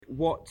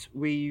what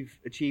we've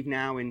achieved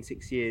now in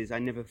 6 years, I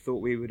never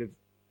thought we would have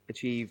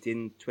achieved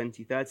in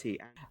 2030.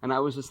 And I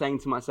was just saying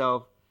to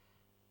myself,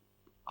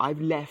 I've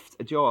left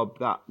a job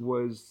that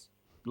was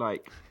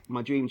like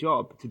my dream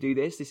job to do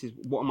this. This is,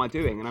 what am I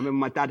doing? And I remember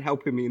my dad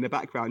helping me in the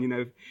background,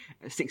 a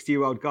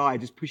 60-year-old guy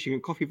just pushing a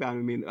coffee van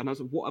with me. And I was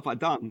like, what have I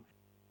done?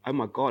 Oh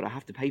my God, I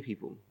have to pay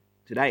people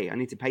today. I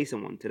need to pay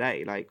someone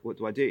today. Like, what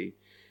do I do?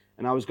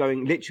 And I was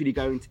literally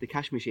going to the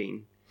cash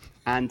machine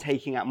and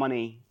taking out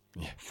money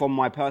from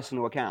my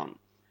personal account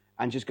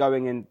and just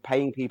going and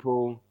paying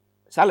people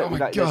salary,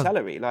 their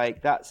salary.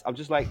 Like I'm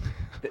just like,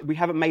 we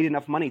haven't made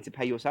enough money to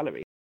pay your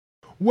salary.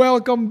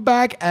 Welcome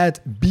back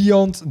at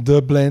Beyond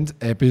the Blend,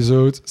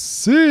 episode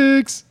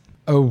 6.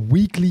 A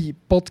weekly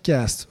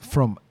podcast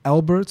from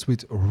Albert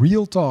with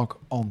real talk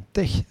on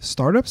tech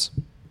startups.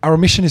 Our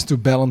mission is to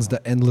balance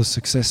the endless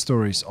success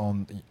stories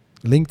on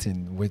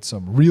LinkedIn with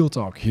some real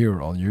talk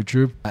here on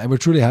YouTube. And we're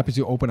truly happy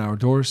to open our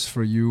doors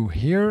for you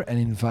here and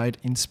invite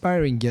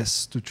inspiring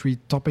guests to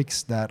treat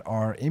topics that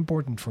are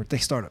important for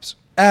tech startups.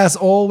 As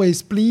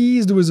always,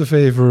 please do us a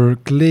favor,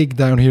 click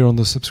down here on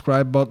the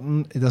subscribe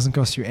button. It doesn't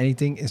cost you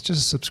anything, it's just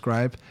a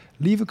subscribe.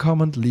 Leave a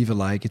comment, leave a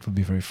like, it would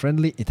be very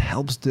friendly. It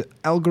helps the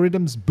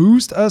algorithms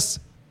boost us.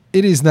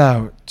 It is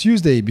now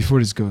Tuesday before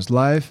this goes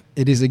live.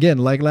 It is again,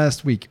 like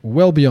last week,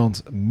 well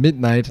beyond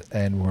midnight,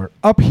 and we're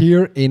up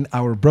here in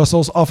our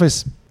Brussels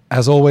office.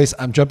 As always,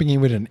 I'm jumping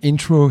in with an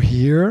intro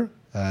here.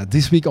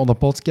 This week on the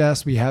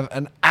podcast, we have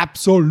an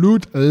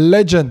absolute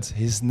legend.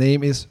 His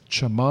name is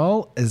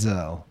Cemal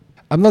Ezel.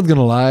 I'm not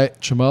gonna lie,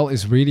 Cemal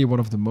is really one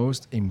of the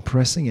most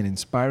impressive and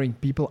inspiring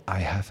people I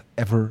have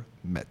ever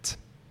met.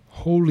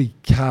 Holy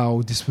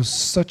cow, this was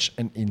such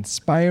an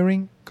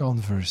inspiring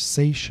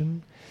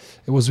conversation.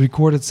 It was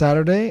recorded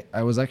Saturday.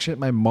 I was actually at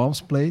my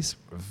mom's place.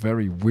 A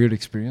very weird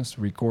experience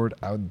to record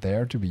out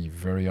there, to be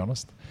very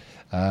honest.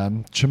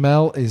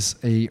 Cemal is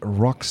a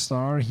rock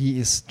star. He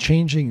is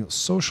changing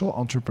social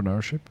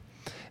entrepreneurship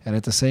and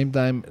at the same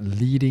time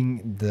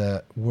leading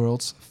the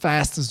world's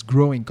fastest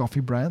growing coffee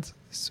brand.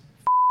 It's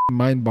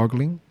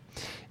mind-boggling.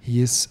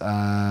 He is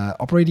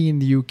operating in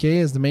the UK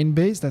as the main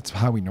base. That's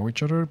how we know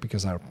each other,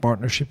 because our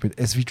partnership with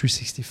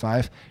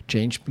SV365,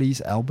 Change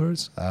Please,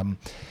 Albert.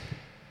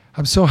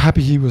 I'm so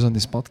happy he was on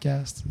this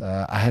podcast.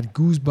 I had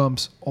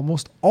goosebumps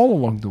almost all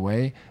along the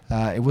way.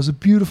 It was a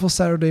beautiful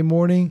Saturday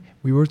morning.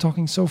 We were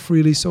talking so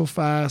freely, so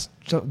fast,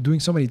 doing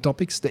so many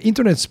topics. The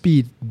internet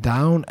speed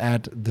down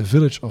at the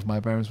village of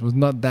my parents was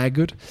not that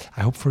good.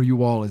 I hope for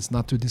you all it's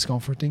not too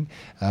discomforting.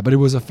 But it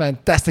was a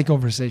fantastic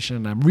conversation,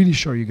 and I'm really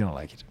sure you're going to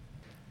like it.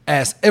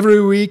 As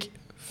every week,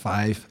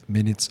 5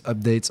 minutes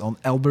updates on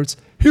Alberts.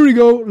 Here we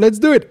go. Let's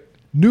do it.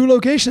 New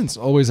locations,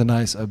 always a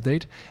nice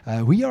update.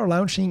 We are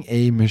launching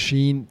a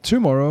machine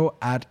tomorrow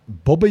at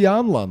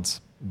Bobbejaanland.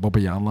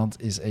 Bobbejaanland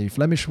is a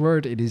Flemish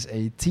word. It is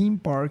a theme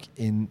park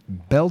in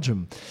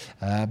Belgium.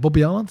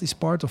 Bobbejaanland is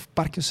part of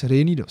Parques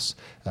Reunidos.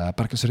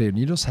 Parques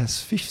Reunidos has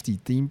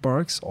 50 theme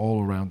parks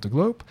all around the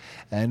globe.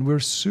 And we're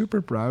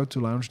super proud to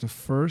launch the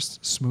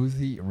first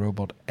smoothie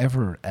robot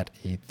ever at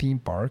a theme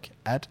park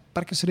at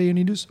Parques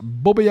Reunidos,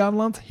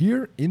 Bobbejaanland,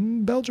 here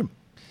in Belgium.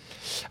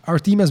 Our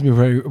team has been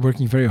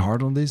working very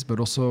hard on this, but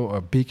also a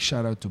big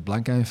shout out to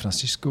Blanca and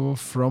Francisco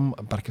from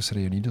Parques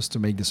Reunidos to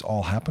make this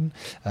all happen.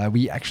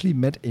 We actually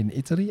met in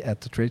Italy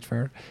at the trade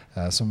fair,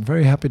 so I'm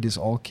very happy this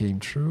all came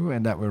true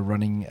and that we're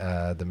running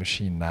the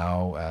machine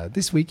now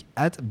this week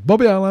at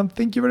Bobbejaanland.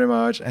 Thank you very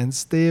much. And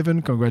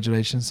Steven,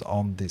 congratulations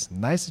on this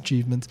nice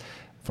achievement.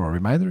 For a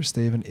reminder,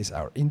 Steven is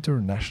our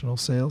international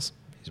sales.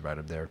 He's right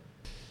up there.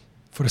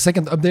 For the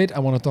second update, I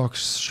want to talk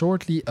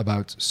shortly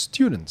about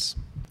students.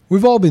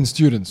 We've all been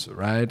students,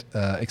 right?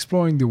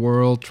 Exploring the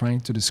world,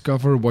 trying to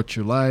discover what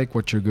you like,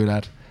 what you're good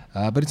at.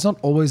 But it's not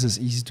always as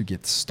easy to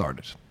get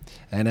started.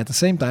 And at the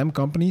same time,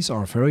 companies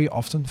are very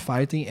often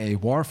fighting a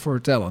war for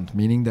talent,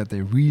 meaning that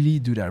they really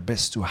do their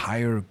best to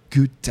hire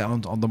good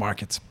talent on the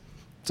market.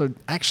 So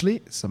actually,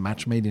 it's a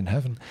match made in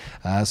heaven.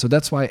 So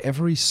that's why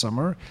every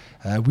summer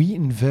we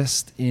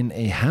invest in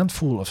a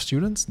handful of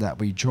students that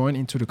we join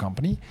into the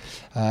company.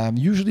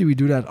 Usually we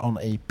do that on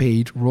a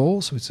paid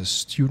role, so it's a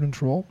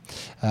student role.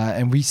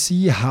 And we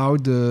see how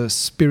the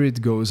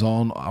spirit goes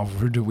on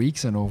over the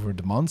weeks and over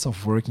the months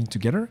of working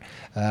together.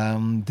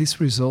 This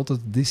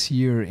resulted this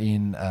year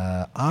in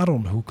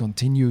Aaron, who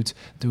continued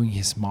doing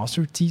his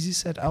master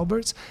thesis at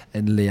Alberts,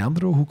 and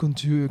Leandro, who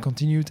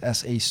continued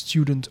as a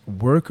student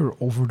worker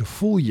over the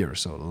full year,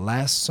 so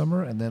last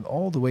summer and then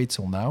all the way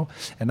till now.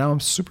 And now I'm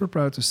super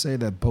proud to say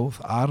that both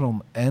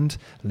Aaron and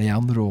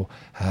Leandro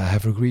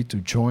have agreed to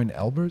join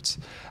Alberts.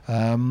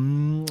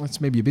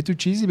 It's maybe a bit too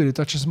cheesy, but it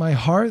touches my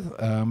heart.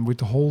 With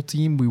the whole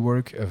team, we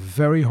work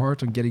very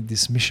hard on getting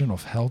this mission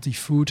of healthy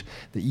food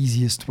the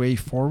easiest way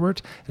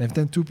forward. And if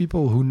then two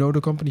people who know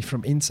the company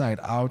from inside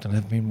out and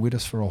have been with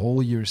us for a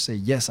whole year say,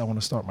 yes, I want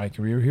to start my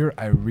career here,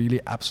 I really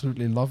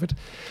absolutely love it.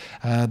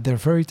 They're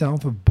very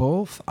talented.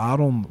 Both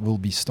Aaron will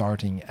be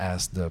starting as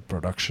as the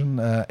production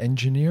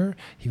engineer.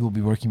 He will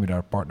be working with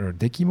our partner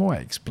Dekimo. I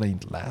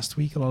explained last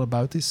week a lot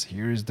about this.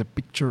 Here is the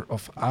picture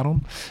of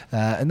Aaron.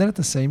 And then at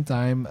the same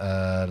time,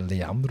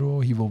 Leandro,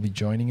 he will be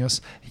joining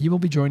us. He will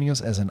be joining us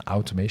as an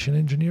automation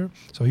engineer.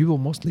 So he will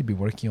mostly be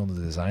working on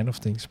the design of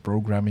things,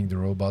 programming the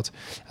robot.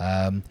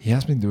 He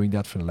has been doing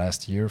that for the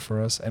last year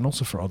for us and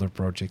also for other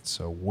projects.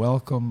 So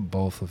welcome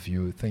both of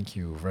you. Thank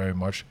you very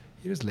much.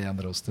 Here's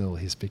Leandro still,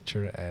 his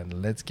picture,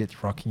 and let's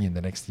get rocking in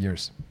the next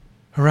years.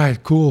 All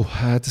right, cool.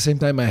 At the same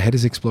time, my head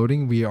is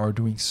exploding. We are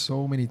doing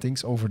so many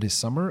things over this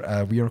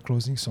summer. We are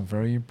closing some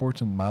very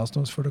important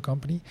milestones for the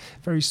company.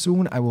 Very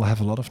soon, I will have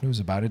a lot of news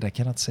about it. I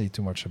cannot say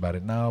too much about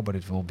it now, but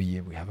it will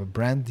be, we have a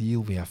brand deal,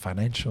 we have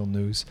financial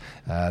news.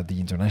 The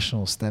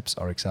international steps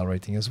are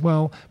accelerating as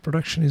well.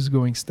 Production is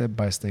going step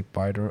by step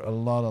wider. A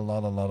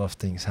lot of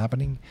things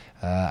happening.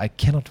 I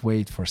cannot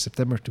wait for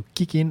September to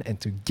kick in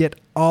and to get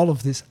all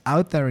of this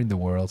out there in the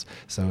world.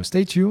 So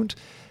stay tuned.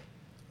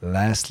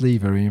 Lastly,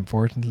 very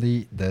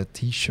importantly, the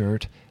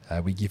t-shirt.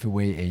 We give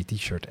away a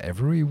t-shirt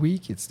every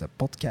week. It's the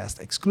podcast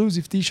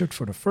exclusive t-shirt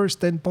for the first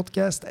 10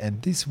 podcasts.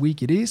 And this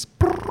week it is...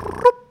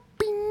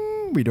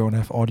 We don't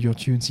have audio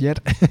tunes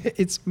yet.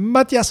 It's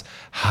Matthias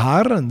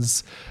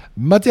Harens.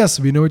 Matthias,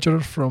 we know each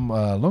other from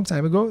a long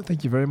time ago.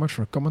 Thank you very much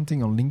for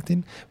commenting on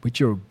LinkedIn with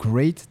your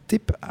great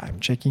tip. I'm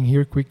checking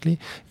here quickly.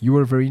 You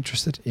were very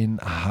interested in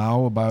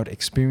how about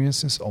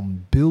experiences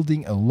on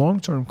building a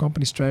long-term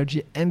company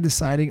strategy and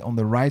deciding on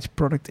the right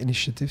product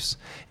initiatives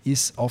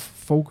is of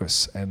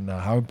focus and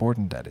how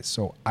important that is.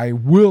 So I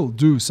will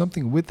do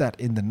something with that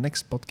in the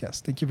next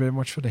podcast. Thank you very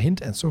much for the hint.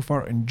 And so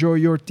far, enjoy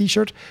your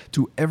t-shirt.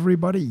 To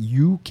everybody,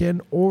 you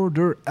can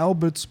order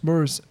Albert's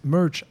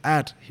merch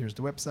at, here's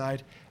the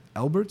website,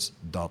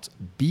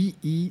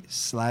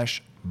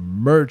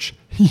 alberts.be/merch.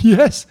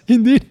 Yes,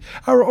 indeed,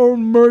 our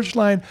own merch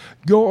line.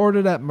 Go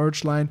order that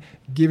merch line.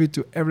 Give it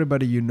to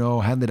everybody you know.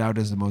 Hand it out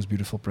as the most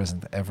beautiful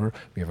present ever.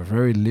 We have a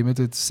very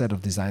limited set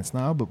of designs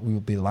now, but we will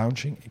be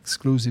launching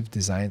exclusive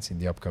designs in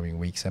the upcoming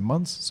weeks and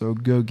months. So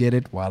go get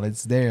it while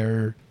it's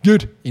there.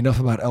 Good. Enough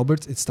about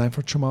Albert. It's time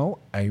for Cemal.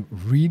 I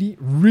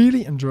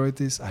really enjoyed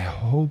this. I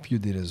hope you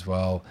did as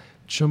well.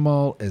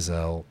 Cemal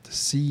Ezel, the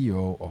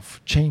CEO of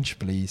Change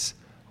Please.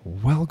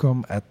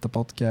 Welcome at the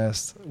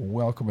podcast.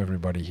 Welcome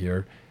everybody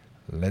here.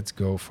 Let's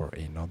go for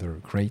another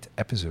great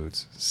episode.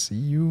 See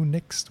you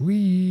next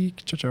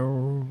week. Ciao,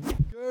 ciao.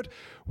 Good.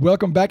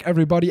 Welcome back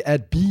everybody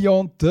at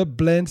Beyond the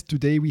Blend.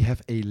 Today we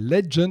have a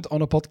legend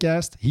on a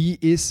podcast. He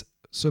is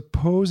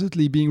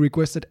supposedly being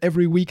requested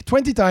every week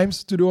 20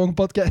 times to do on a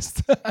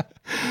podcast.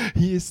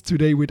 He is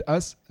today with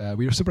us.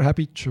 We are super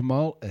happy.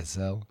 Cemal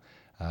Ezel,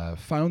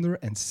 founder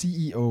and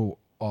CEO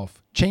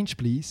of Change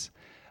Please.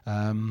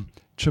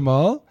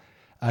 Cemal,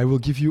 I will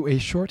give you a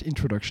short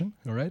introduction,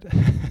 all right?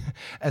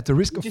 At the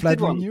risk of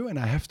flattering you, and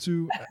I have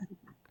to...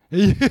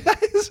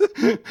 Yes.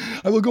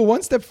 I will go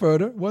one step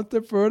further.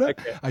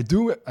 Okay. I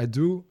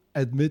do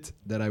admit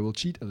that I will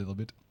cheat a little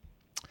bit.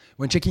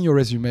 When checking your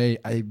resume,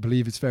 I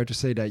believe it's fair to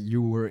say that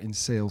you were in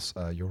sales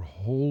your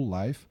whole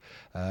life.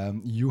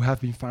 You have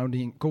been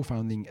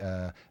co-founding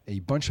a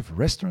bunch of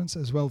restaurants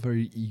as well.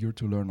 Very eager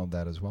to learn on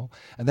that as well.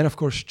 And then, of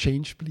course,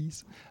 Change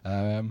Please.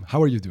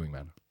 How are you doing,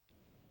 man?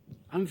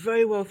 I'm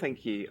very well,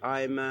 thank you.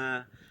 I've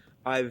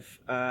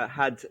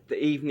had the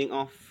evening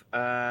off,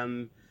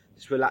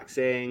 just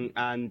relaxing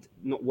and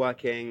not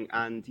working,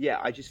 and yeah,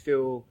 I just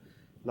feel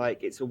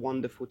like it's a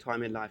wonderful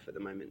time in life at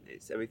the moment.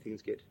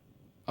 Everything's good.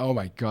 Oh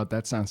my God,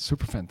 that sounds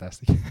super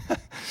fantastic.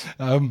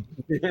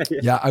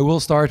 Yeah, I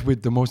will start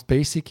with the most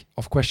basic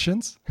of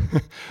questions,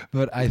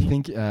 but I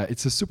think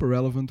it's a super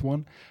relevant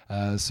one.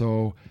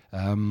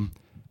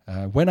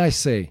 When I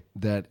say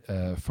that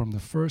from the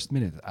first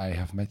minute I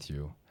have met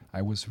you,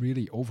 I was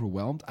really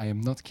overwhelmed. I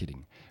am not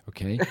kidding,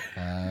 okay?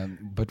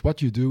 But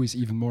what you do is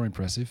even more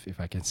impressive, if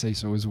I can say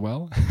so as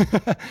well.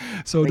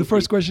 So the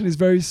first question is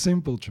very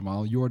simple,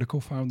 Cemal. You are the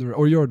co-founder,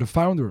 or you're the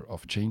founder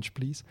of Change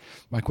Please.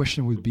 My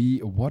question would be,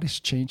 what is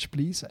Change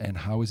Please and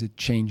how is it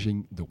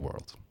changing the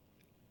world?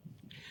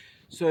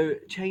 So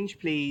Change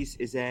Please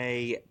is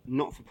a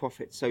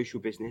not-for-profit social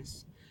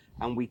business,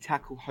 and we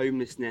tackle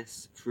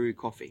homelessness through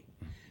coffee.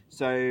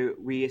 So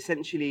we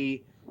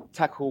essentially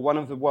tackle one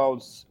of the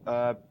world's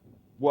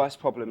worst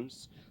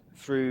problems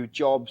through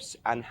jobs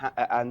and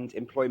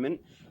employment,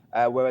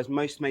 whereas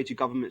most major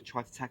governments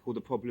try to tackle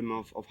the problem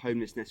of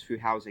homelessness through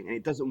housing, and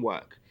it doesn't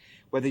work.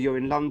 Whether you're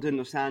in London,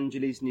 Los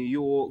Angeles, New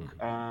York,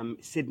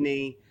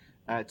 Sydney,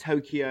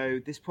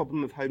 Tokyo, this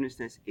problem of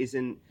homelessness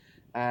isn't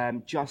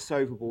just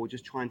solvable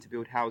just trying to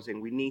build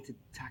housing. We need to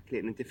tackle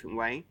it in a different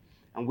way,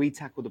 and we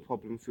tackle the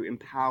problem through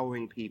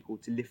empowering people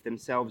to lift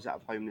themselves out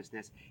of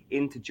homelessness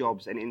into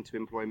jobs and into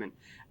employment.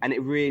 And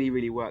it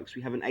really works.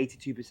 We have an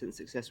 82%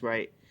 success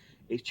rate.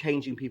 It's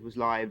changing people's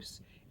lives.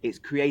 It's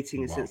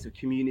creating a sense of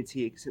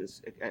community,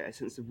 a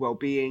sense of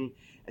well-being,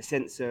 a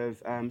sense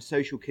of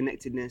social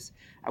connectedness.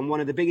 And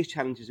one of the biggest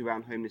challenges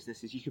around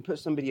homelessness is you can put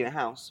somebody in a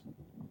house,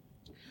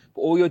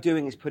 but all you're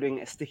doing is putting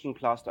a sticking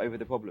plaster over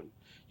the problem.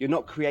 You're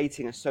not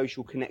creating a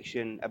social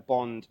connection, a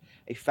bond,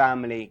 a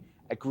family,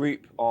 a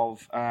group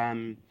of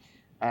a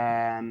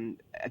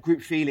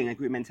group feeling, a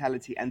group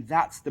mentality, and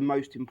that's the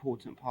most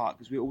important part,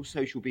 because we're all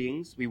social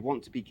beings. We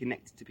want to be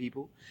connected to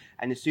people,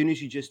 and as soon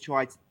as you just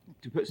try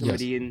to put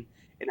somebody in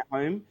a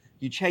home,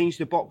 you change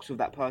the box of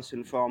that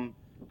person from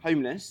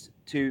homeless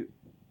to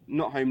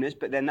not homeless,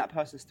 but then that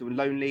person's still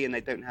lonely and they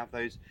don't have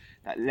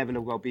that level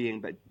of well-being.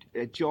 But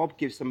a job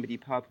gives somebody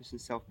purpose and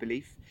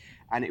self-belief,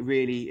 and it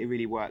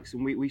really works.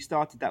 And we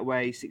started that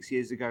way 6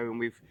 years ago, and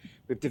we've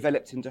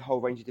developed into a whole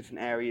range of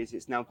different areas.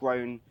 It's now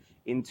grown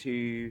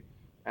into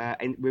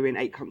and we're in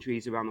 8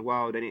 countries around the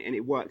world, and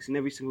it works in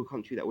every single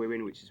country that we're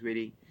in, which is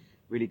really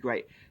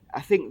great.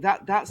 I think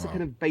that's the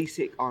kind of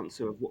basic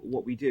answer of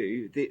what we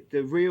do.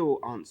 The real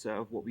answer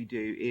of what we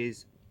do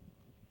is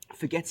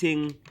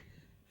forgetting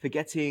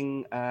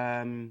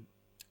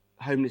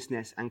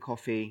homelessness and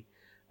coffee.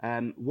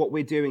 What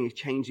we're doing is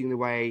changing the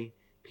way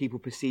people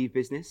perceive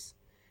business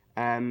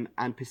and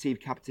perceive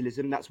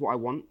capitalism. That's what I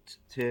want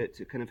to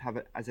kind of have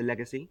it as a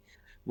legacy,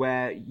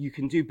 where you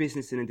can do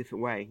business in a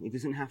different way. It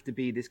doesn't have to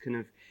be this kind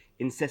of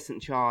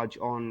incessant charge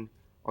on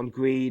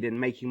greed and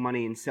making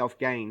money and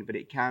self-gain, but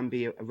it can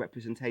be a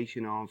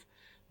representation of,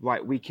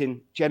 right, we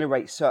can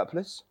generate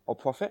surplus or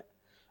profit,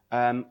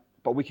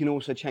 but we can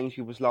also change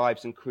people's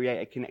lives and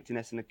create a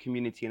connectedness and a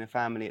community and a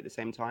family at the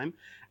same time.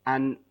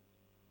 And,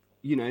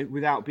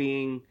 without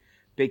being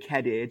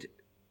big-headed,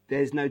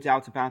 there's no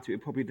doubt about it. We're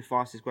probably the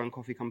fastest growing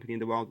coffee company in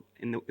the world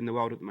in the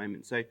world at the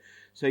moment. So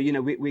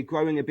we're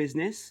growing a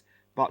business,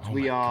 but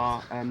we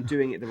are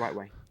doing it the right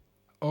way.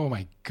 Oh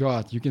my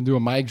God! You can do a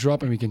mic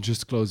drop, and we can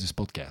just close this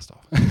podcast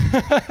off.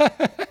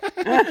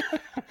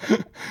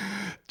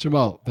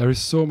 Cemal, there is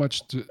so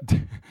much to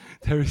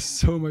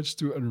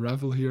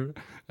unravel here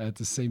at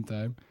the same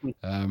time.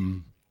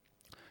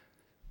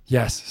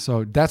 Yes,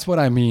 so that's what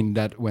I mean.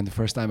 That when the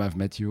first time I've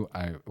met you,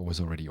 I was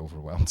already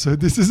overwhelmed. So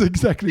this is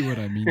exactly what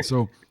I mean.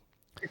 So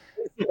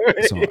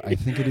I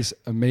think it is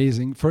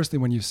amazing. Firstly,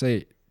 when you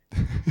say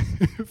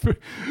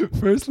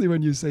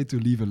to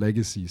leave a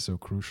legacy is so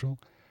crucial,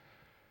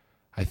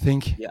 I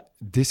think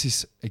this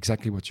is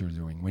exactly what you're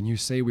doing. When you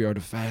say we are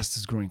the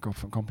fastest growing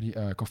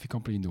coffee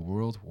company in the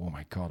world, oh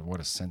my God, what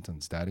a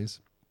sentence that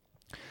is.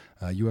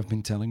 You have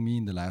been telling me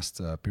in the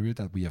last period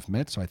that we have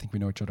met, so I think we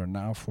know each other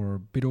now for a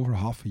bit over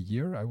half a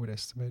year, I would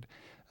estimate,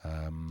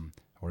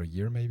 or a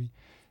year maybe.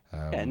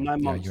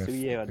 9 months to a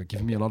year. You have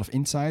given me a lot of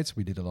insights.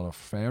 We did a lot of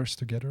fairs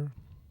together.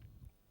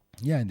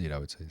 Yeah, indeed, I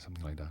would say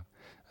something like that.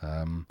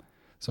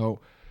 So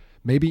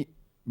maybe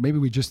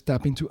we just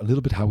tap into a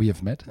little bit how we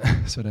have met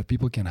so that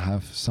people can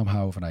have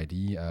somehow of an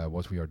idea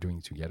what we are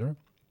doing together.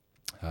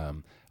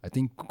 I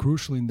think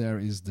crucial in there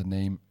is the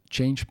name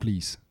Change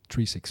Please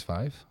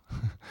 365.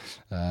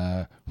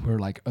 We're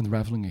like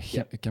unraveling a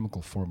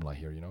chemical formula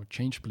here,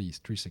 Change Please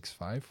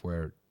 365,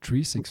 where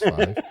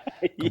 365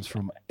 comes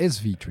from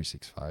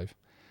SV365.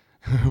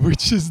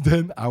 Which is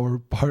then our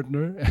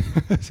partner.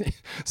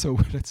 So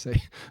let's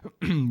say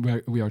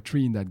we are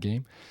 3 in that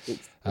game.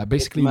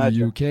 Basically in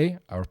the UK,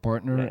 our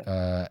partner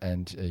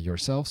and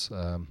yourselves.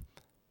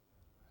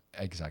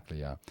 Exactly,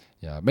 yeah.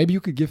 Maybe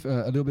you could give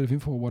a little bit of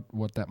info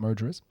what that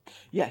merger is.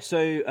 Yeah,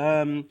 so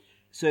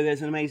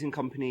there's an amazing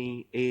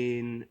company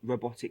in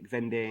robotic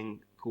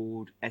vending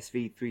called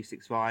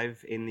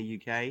SV365 in the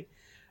UK,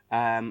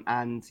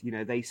 and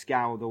they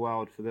scour the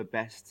world for the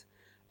best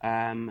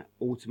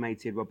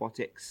automated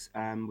robotics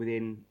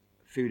within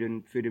food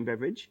and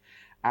beverage,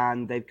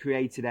 and they've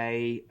created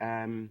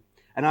and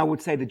I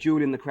would say the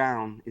jewel in the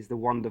crown is the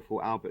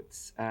wonderful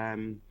Albert's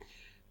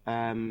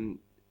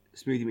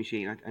smoothie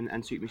machine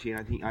and soup machine.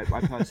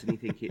 I personally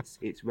think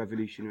it's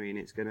revolutionary, and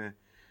it's gonna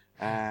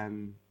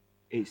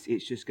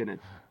it's just gonna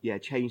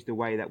change the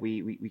way that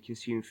we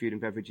consume food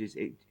and beverages,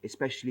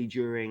 especially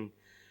during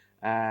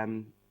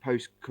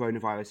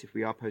post-coronavirus, if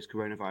we are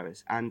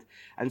post-coronavirus.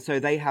 And so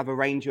they have a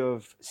range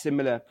of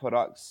similar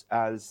products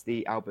as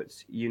the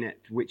Albert's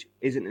unit, which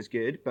isn't as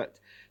good,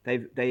 but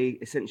they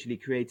essentially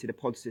created a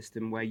pod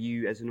system where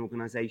you as an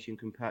organization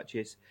can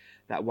purchase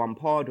that one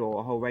pod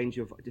or a whole range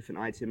of different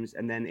items,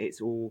 and then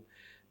it's all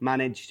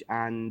managed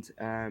and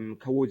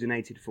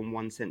coordinated from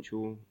one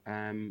central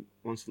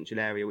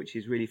area, which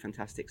is really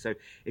fantastic. So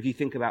if you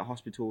think about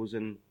hospitals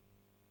and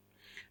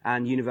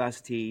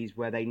universities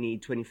where they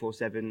need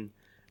 24/7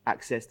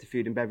 access to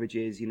food and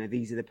beverages,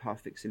 these are the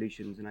perfect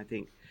solutions. And I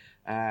think,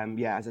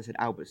 as I said,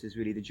 Albert's is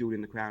really the jewel in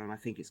the crown, and I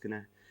think it's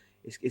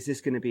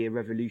just gonna be a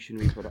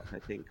revolutionary product. I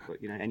think,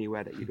 but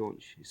anywhere that you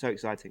launch, it's so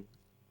exciting.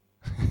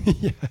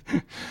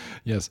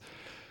 Yes.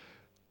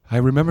 I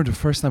remember the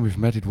first time we've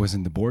met, it was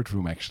in the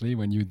boardroom actually,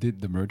 when you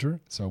did the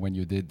merger. So when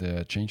you did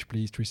the Change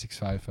Please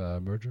 365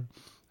 merger.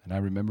 And I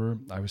remember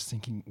I was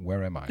thinking,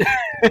 where am I?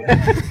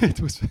 It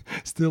was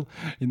still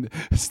in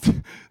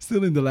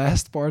the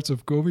last parts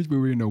of COVID. We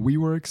were in a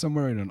WeWork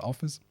somewhere in an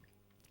office.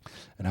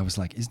 And I was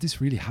like, is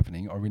this really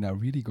happening? Are we now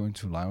really going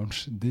to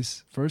launch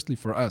this? Firstly,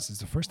 for us, it's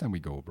the first time we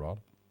go abroad.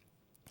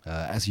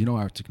 As you know,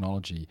 our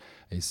technology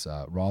is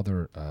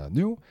rather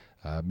new,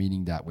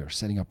 meaning that we're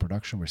setting up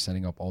production, we're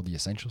setting up all the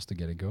essentials to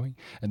get it going.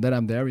 And then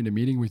I'm there in a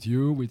meeting with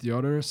you, with the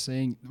others,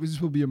 saying, this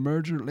will be a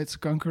merger, let's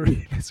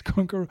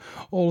conquer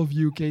all of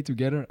UK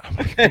together. I'm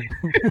like,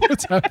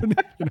 what's happening?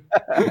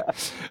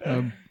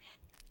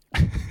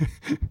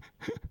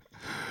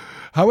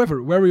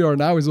 However, where we are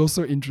now is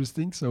also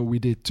interesting. So we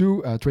did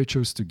 2 trade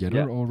shows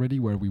together already,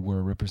 where we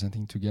were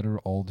representing together,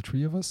 all the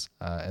 3 of us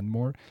and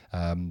more.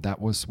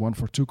 That was one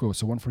for Tuco,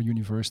 so one for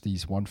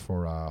universities, one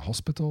for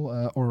hospital,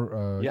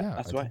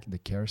 that's right. think the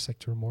care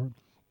sector more.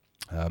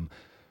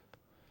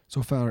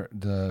 So far,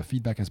 the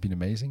feedback has been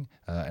amazing,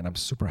 and I'm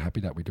super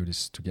happy that we do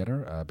this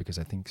together because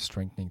I think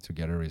strengthening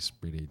together is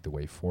really the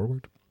way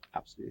forward.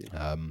 Absolutely.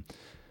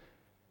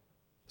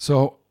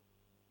 So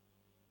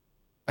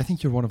I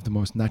think you're one of the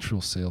most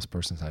natural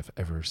salespersons I've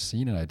ever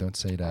seen, and I don't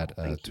say that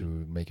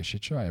to make a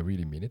shit show. I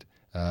really mean it.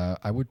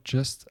 I would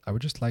just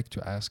like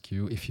to ask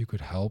you if you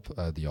could help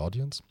the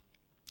audience,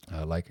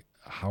 like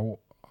how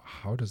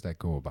does that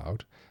go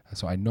about?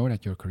 So I know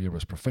that your career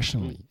was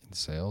professionally in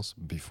sales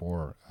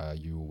before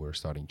you were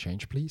starting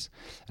Change Please,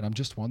 and I'm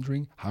just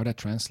wondering how that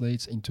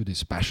translates into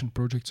this passion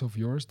projects of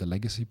yours, the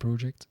legacy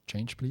project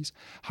Change Please,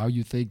 how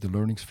you take the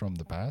learnings from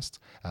the past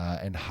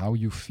and how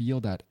you feel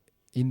that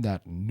in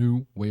that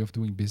new way of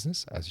doing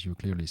business, as you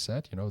clearly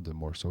said, the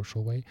more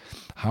social way,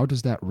 how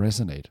does that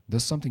resonate?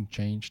 Does something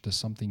change? Does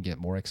something get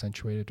more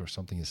accentuated or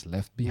something is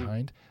left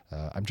behind?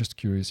 I'm just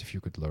curious if you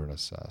could learn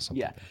us something.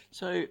 Yeah.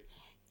 So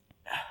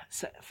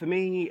for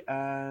me,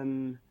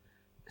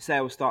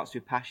 sales starts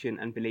with passion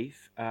and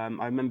belief.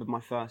 I remember my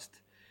first,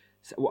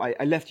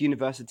 I left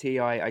university,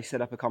 I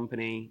set up a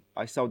company,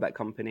 I sold that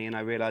company, and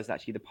I realized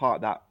actually the part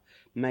that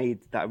made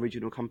that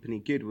original company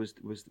good was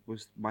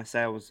my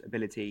sales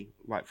ability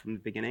right from the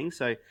beginning.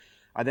 So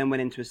I then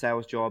went into a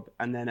sales job,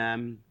 and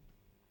then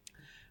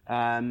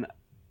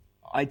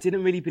I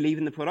didn't really believe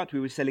in the product. We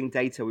were selling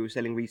data, we were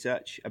selling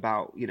research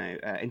about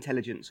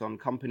intelligence on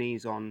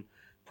companies, on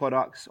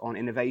products, on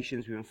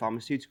innovations. We were in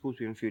pharmaceuticals,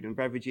 we were in food and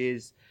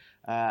beverages,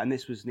 and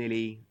this was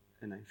nearly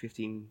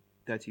 13,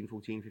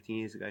 14, 15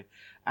 years ago.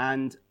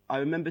 And I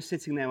remember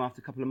sitting there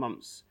after a couple of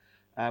months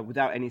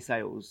without any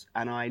sales,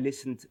 and I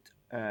listened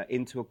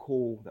into a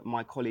call that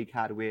my colleague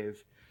had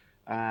with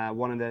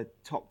one of the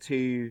top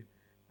 2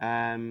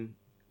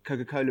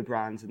 Coca-Cola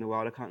brands in the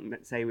world. I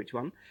can't say which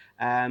one.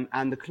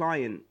 And the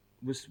client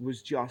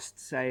was just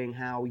saying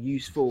how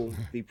useful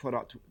the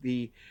product,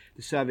 the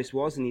service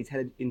was, and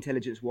the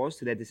intelligence was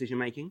to their decision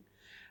making,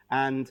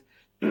 and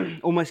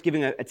almost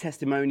giving a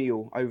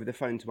testimonial over the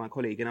phone to my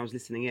colleague. And I was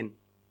listening in,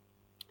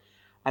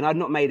 and I'd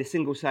not made a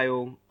single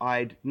sale.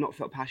 I'd not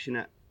felt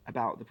passionate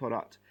about the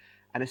product.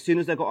 And as soon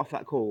as I got off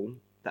that call,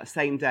 that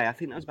same day, I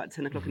think that was about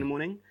 10 o'clock in the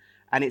morning,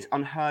 and it's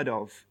unheard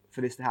of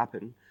for this to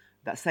happen.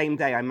 That same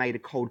day, I made a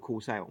cold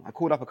call sale. I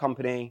called up a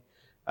company,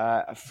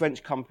 a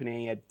French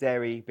company, a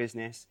dairy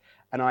business,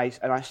 and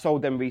I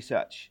sold them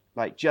research,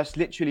 like just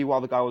literally while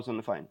the guy was on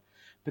the phone,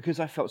 because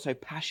I felt so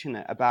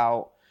passionate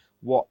about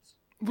what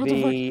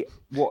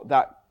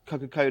that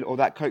Coca-Cola or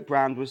that Coke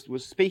brand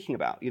was speaking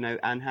about,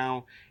 and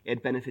how it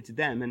had benefited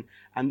them,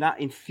 and that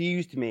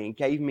infused me and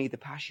gave me the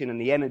passion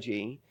and the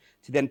energy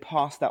to then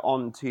pass that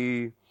on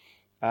to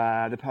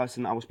the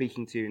person that I was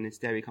speaking to in this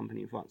dairy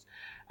company in France.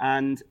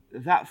 And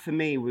that for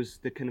me was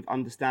the kind of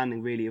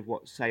understanding really of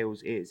what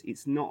sales is.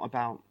 It's not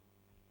about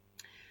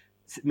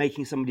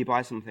making somebody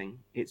buy something.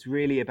 It's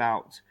really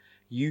about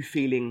you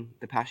feeling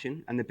the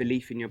passion and the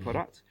belief in your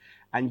product,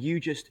 and you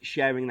just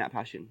sharing that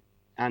passion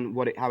and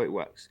how it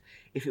works.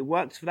 If it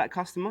works for that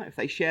customer, if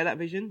they share that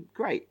vision,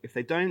 great. If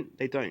they don't,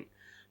 they don't.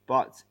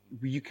 But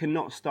you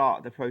cannot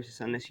start the process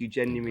unless you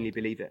genuinely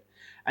believe it.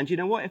 And you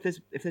know what?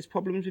 If there's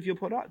problems with your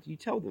product, you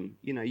tell them.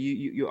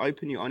 You're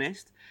open, you're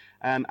honest,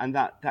 and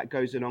that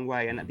goes a long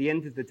way. And at the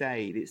end of the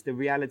day, it's the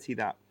reality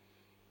that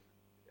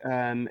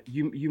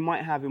you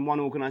might have in one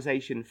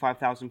organization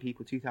 5,000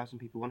 people, 2,000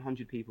 people,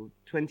 100 people,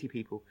 20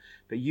 people,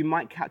 but you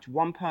might catch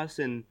one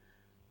person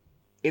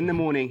in the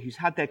morning who's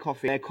had their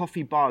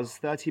coffee buzz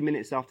 30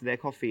 minutes after their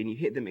coffee, and you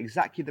hit them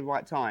exactly the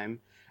right time,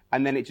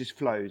 and then it just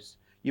flows.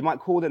 You might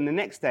call them the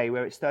next day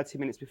where it's 30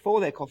 minutes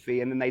before their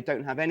coffee, and then they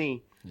don't have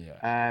any.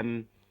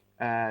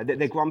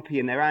 They're grumpy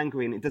and they're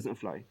angry, and it doesn't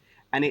flow.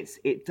 And it's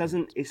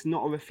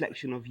not a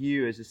reflection of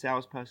you as a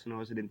salesperson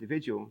or as an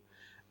individual.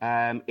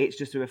 It's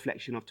just a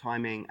reflection of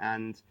timing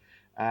and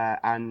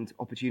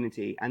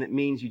opportunity, and it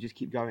means you just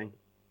keep going.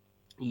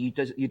 You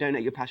don't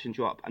let your passion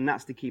drop, and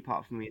that's the key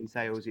part for me in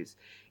sales.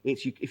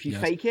 If you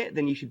fake it,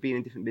 then you should be in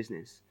a different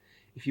business.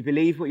 If you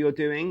believe what you're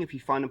doing, if you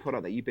find a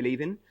product that you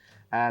believe in,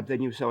 then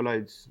you'll sell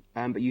loads.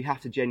 But you have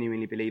to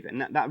genuinely believe it,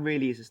 and that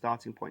really is a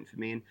starting point for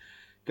me. And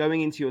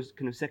going into your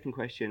kind of second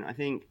question, I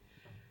think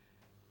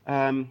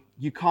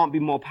you can't be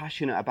more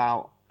passionate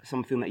about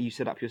something that you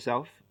set up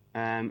yourself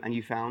and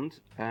you found,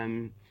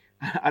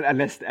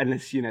 unless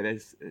there's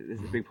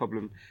a big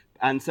problem.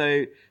 And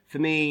so for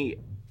me,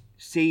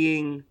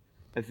 seeing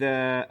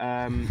the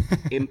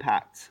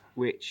impact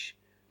which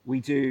we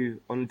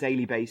do on a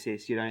daily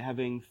basis. You know,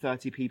 having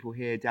 30 people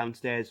here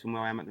downstairs from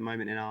where I am at the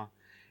moment in our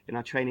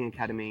training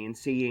academy, and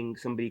seeing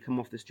somebody come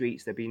off the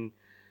streets. They've been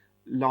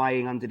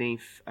lying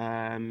underneath,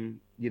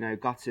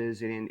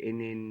 gutters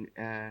in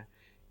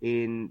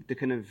the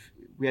kind of.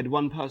 We had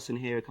one person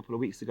here a couple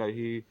of weeks ago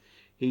who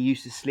he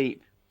used to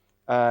sleep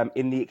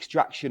in the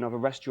extraction of a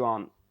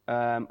restaurant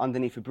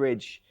underneath a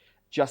bridge,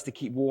 just to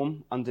keep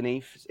warm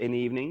underneath in the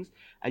evenings.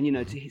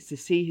 And to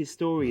see his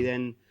story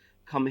then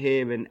come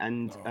here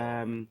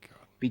and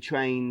be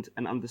trained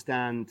and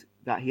understand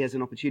that he has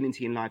an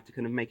opportunity in life to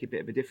kind of make a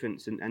bit of a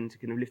difference and to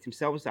kind of lift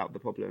himself out of the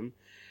problem,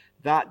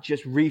 that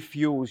just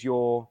refuels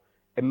your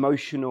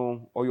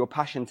emotional or your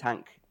passion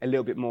tank a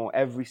little bit more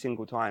every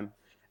single time,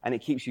 and it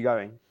keeps you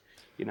going,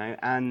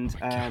 and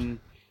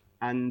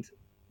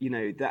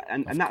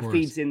that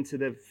feeds into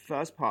the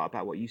first part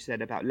about what you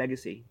said about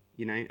legacy.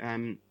 This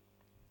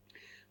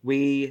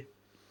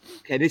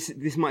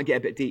might get a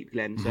bit deep,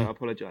 Glenn, so I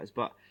apologize,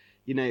 but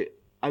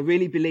I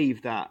really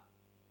believe that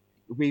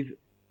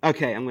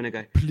I'm going to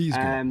go. Please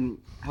go.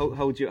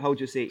 Hold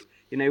your seat.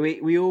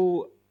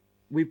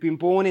 We've been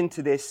born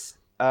into this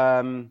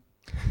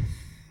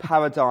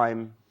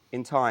paradigm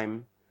in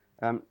time.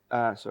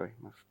 Sorry,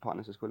 my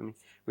partner's just calling me.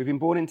 We've been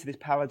born into this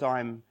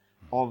paradigm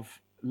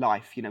of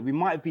life. We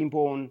might have been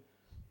born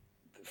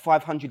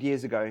 500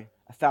 years ago,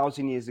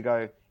 1,000 years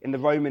ago, in the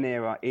Roman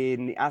era,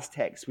 in the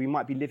Aztecs. We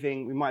might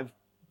have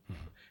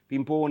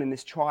been born in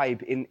this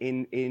tribe in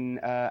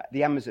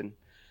the Amazon,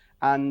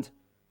 and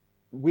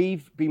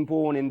we've been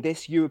born in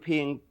this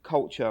European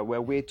culture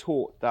where we're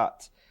taught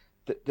that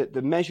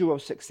the measure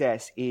of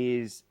success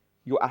is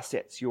your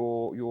assets,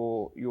 your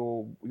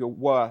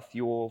worth,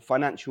 your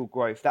financial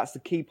growth. That's the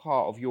key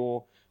part of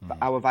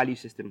our value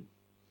system.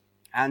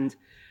 And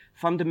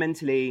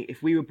fundamentally,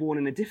 if we were born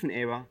in a different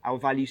era, our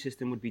value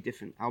system would be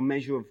different. Our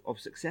measure of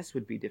success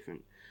would be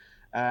different.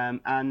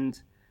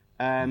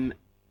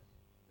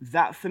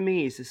 That for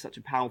me is just such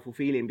a powerful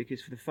feeling,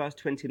 because for the first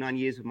 29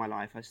 years of my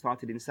life, I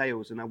started in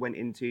sales, and I went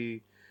into,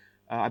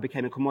 I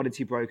became a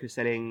commodity broker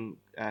selling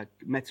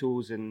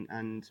metals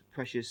and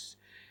precious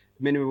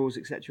minerals,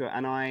 etc.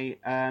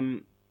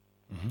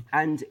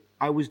 And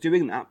I was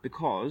doing that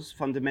because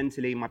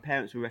fundamentally my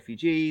parents were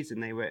refugees,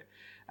 and they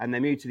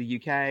moved to the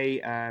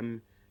UK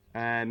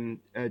from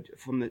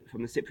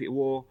the Cypriot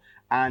War,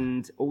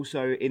 and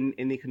also in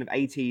the kind of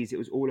 80s, it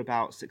was all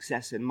about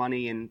success and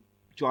money and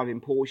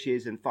driving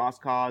Porsches and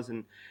fast cars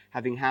and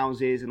having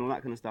houses and all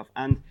that kind of stuff.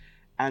 And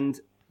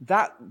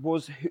that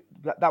was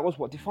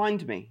what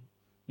defined me.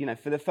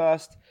 For the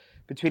first,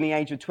 between the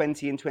age of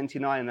 20 and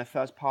 29, and the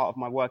first part of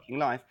my working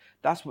life,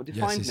 that's what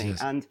defined me.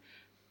 Yes. And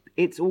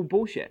it's all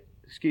bullshit.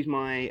 Excuse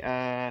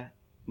my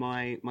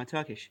my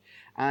Turkish.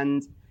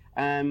 And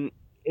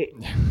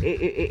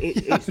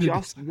it's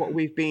just what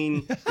we've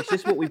been. It's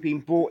just what we've been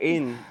brought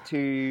in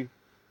to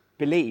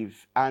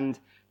believe. And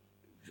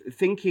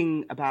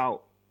thinking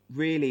about,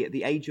 really, at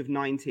the age of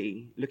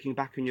 90, looking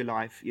back on your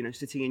life,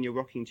 sitting in your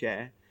rocking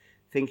chair,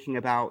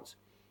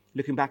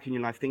 looking back in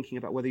your life, thinking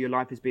about whether your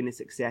life has been a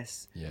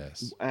success.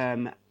 Yes.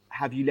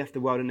 Have you left the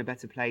world in a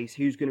better place?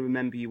 Who's going to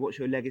remember you? What's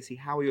your legacy?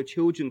 How are your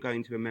children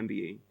going to remember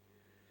you?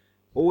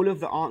 All of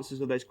the answers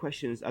of those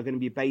questions are going to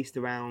be based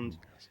around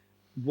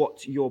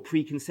what your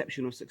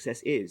preconception of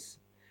success is.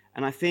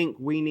 And I think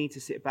we need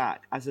to sit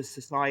back as a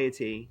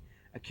society,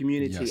 a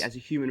community, yes, as a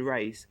human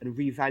race, and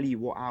revalue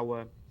what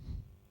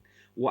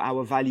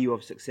our value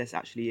of success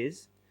actually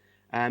is.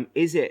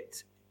 Is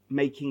it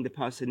making the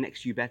person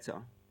next to you better?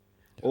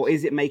 Yes. Or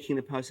is it making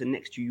the person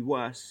next to you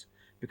worse?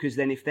 Because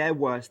then if they're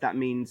worse, that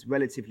means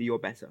relatively you're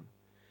better.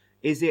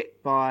 Is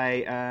it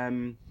by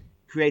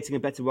creating a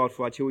better world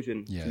for our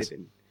children, yes, to live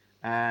in?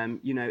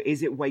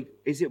 Is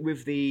it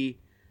with the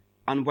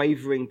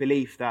unwavering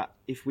belief that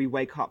if we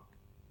wake up,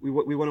 we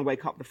want to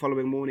wake up the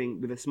following morning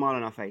with a smile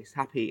on our face,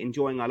 happy,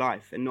 enjoying our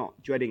life, and not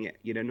dreading it,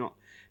 not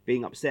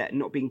being upset,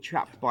 not being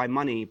trapped by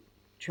money,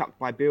 trapped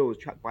by bills,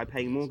 trapped by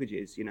paying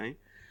mortgages.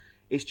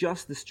 It's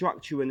just the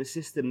structure and the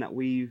system that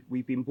we've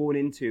been born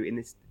into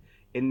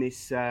in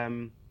this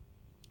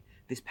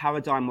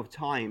paradigm of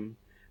time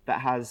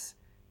that has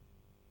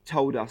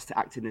told us to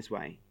act in this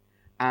way.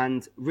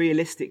 And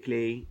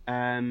realistically,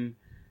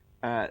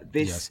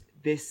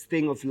 this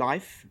thing of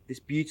life, this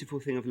beautiful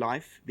thing of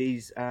life,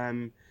 these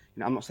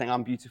I'm not saying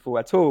I'm beautiful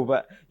at all,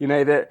 but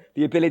the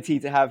ability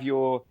to have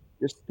your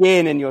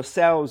skin and your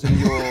cells and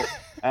your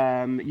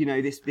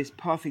this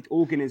perfect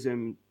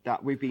organism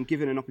that we've been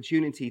given an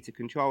opportunity to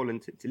control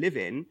and to live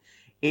in,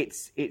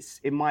 it's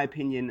in my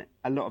opinion,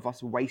 a lot of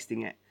us are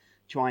wasting it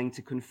trying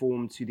to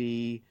conform to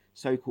the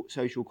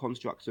social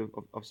constructs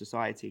of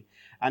society.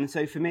 And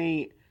so for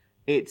me,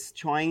 it's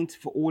trying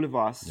for all of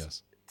us,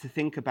 yes, to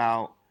think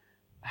about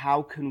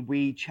how can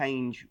we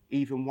change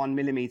even 1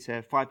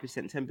 millimeter,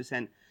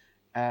 5%,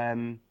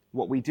 10%,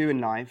 what we do in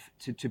life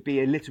to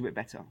be a little bit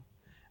better.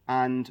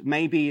 And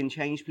maybe in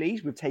Change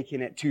Please, we've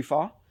taken it too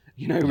far.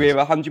 We're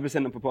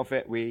 100% of a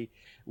profit. We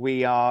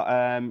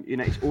are,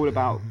 it's all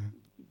about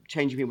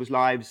changing people's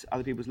lives,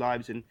 other people's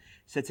lives, and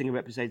setting a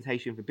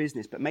representation for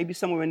business. But maybe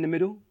somewhere in the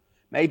middle,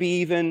 maybe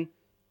even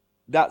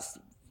that's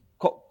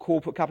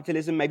corporate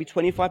capitalism, maybe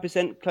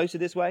 25% closer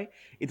this way.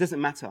 It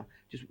doesn't matter.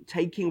 Just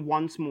taking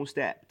one small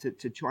step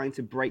to trying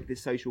to break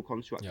this social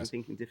construct and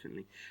thinking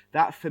differently.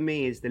 That for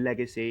me is the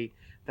legacy.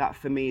 That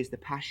for me is the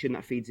passion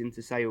that feeds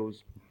into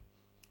sales.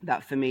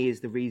 That for me is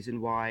the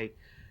reason why,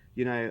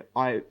 you know,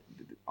 I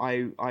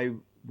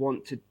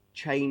want to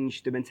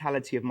change the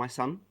mentality of my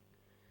son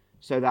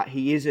so that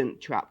he isn't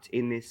trapped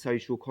in this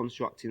social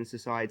construct in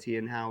society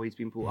and how he's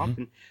been brought up,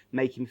 and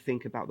make him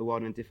think about the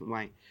world in a different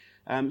way.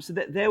 So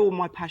they're all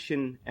my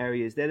passion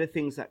areas. They're the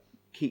things that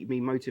keep me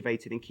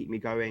motivated and keep me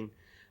going.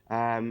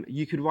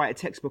 You could write a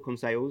textbook on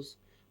sales,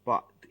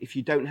 but if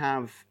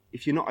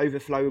you're not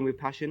overflowing with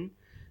passion,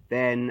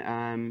 then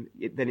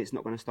it's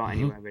not going to start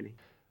anywhere, really.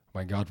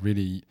 My God,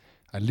 really,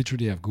 I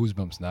literally have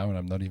goosebumps now, and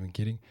I'm not even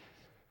kidding.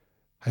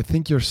 I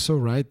think you're so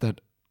right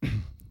that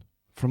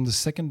from the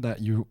second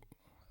that you,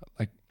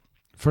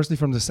 firstly,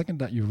 from the second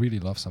that you really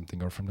love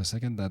something, or from the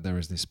second that there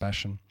is this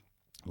passion,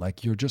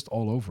 like you're just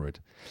all over it.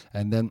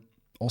 And then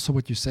also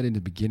what you said in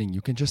the beginning,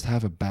 you can just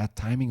have a bad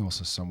timing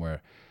also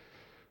somewhere.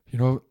 You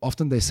know,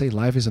 often they say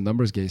life is a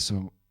numbers game.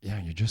 So yeah,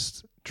 you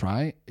just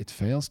try, it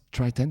fails,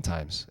 try 10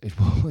 times.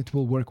 It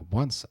will work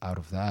once out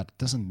of that. It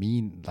doesn't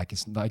mean, like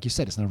you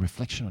said, it's not a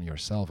reflection on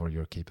yourself or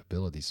your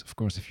capabilities. Of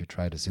course, if you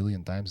try it a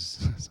zillion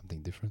times, it's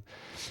something different.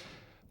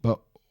 But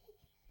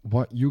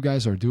what you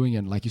guys are doing,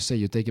 and like you say,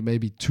 you take it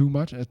maybe too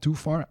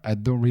far. I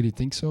don't really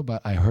think so,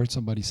 but I heard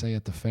somebody say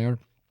at the fair,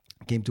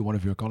 came to one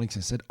of your colleagues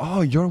and said,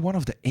 "Oh, you're one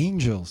of the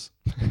angels."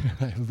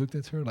 I looked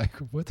at her like,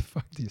 "What the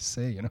fuck do you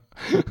say? You know,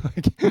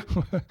 like,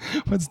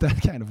 what's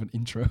that kind of an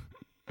intro?"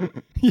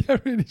 Yeah,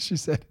 really, she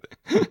said.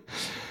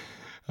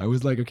 I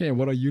was like, "Okay, and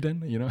what are you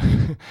then?" You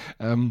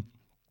know.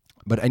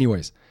 But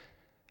anyways,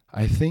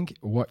 I think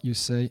what you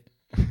say.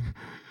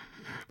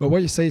 But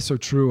what you say is so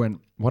true, and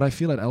what I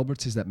feel at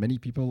Alberts is that many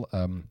people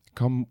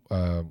come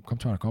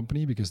to our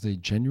company because they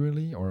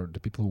genuinely, or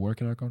the people who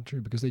work in our country,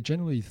 because they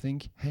genuinely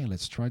think, hey,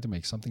 let's try to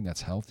make something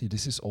that's healthy.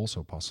 This is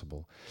also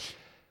possible.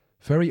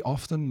 Very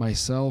often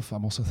myself,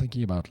 I'm also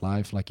thinking about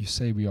life. Like you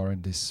say, we are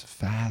in this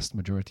vast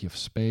majority of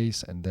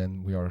space, and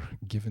then we are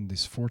given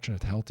this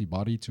fortunate, healthy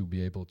body to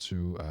be able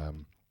to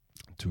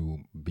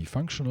be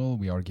functional.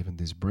 We are given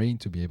this brain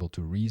to be able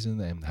to reason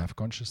and have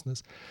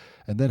consciousness.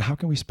 And then how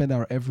can we spend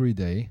our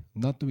everyday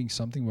not doing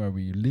something where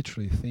we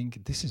literally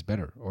think this is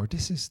better, or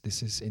this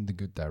is in the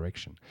good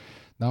direction?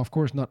 Now, of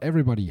course, not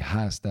everybody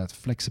has that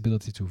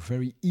flexibility to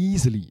very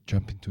easily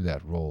jump into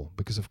that role,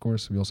 because of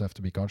course we also have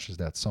to be conscious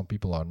that some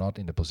people are not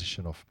in the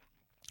position of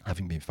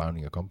having been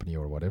founding a company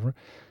or whatever.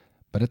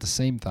 But at the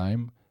same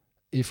time,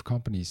 if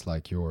companies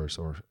like yours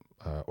or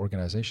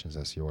organizations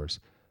as yours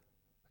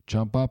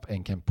jump up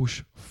and can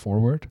push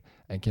forward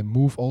and can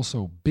move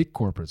also big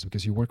corporates,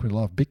 because you work with a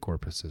lot of big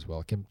corporates as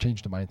well, can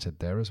change the mindset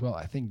there as well.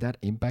 I think that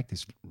impact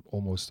is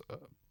almost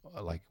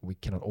like we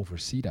cannot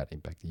oversee that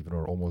impact even,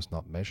 or almost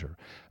not measure.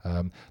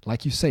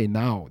 Like you say,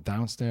 now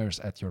downstairs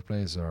at your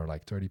place are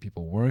like 30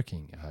 people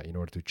working in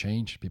order to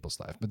change people's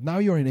life. But now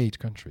you're in 8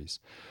 countries.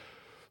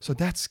 So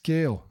that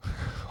scale,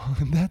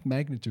 that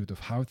magnitude of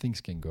how things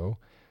can go,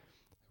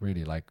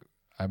 really, like,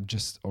 I'm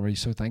just already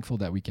so thankful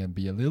that we can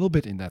be a little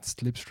bit in that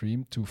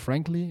slipstream to,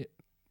 frankly,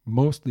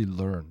 mostly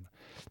learn.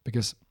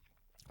 Because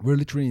we're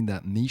literally in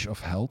that niche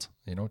of health,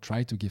 you know,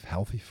 try to give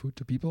healthy food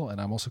to people.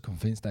 And I'm also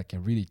convinced that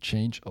can really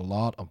change a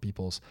lot on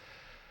people's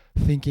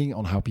thinking,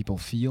 on how people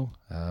feel.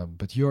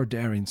 But you're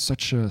there in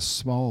such a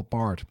small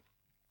part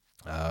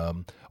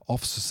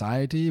of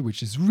society,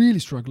 which is really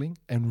struggling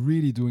and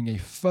really doing a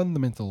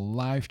fundamental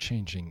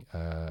life-changing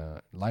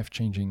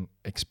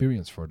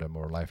experience for them,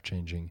 or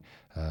life-changing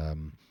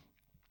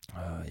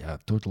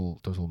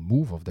total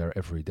move of their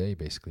everyday,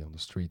 basically, on the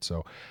street.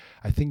 So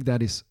I think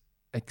that is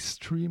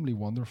extremely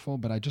wonderful,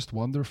 but I just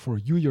wonder for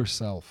you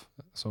yourself.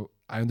 So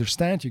I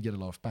understand you get a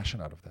lot of passion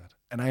out of that,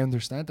 and I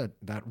understand that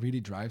that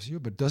really drives you,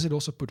 but does it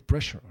also put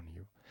pressure on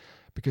you?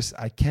 Because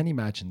I can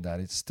imagine that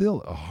it's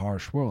still a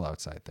harsh world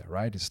outside there,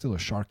 right? It's still a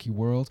sharky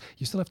world.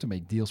 You still have to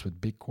make deals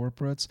with big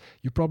corporates.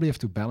 You probably have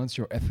to balance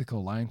your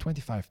ethical line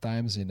 25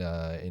 times in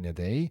a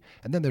day.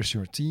 And then there's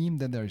your team,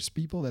 then there's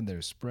people, then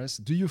there's press.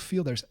 Do you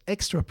feel there's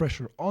extra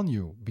pressure on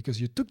you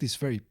because you took this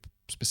very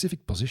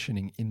specific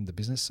positioning in the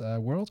business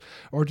world?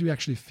 Or do you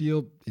actually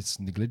feel it's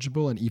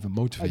negligible and even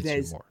motivates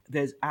you more?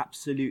 There's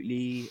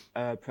absolutely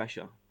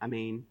pressure. I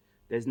mean,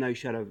 there's no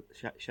shadow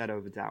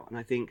of a doubt. And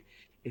I think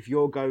if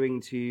you're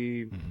going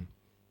to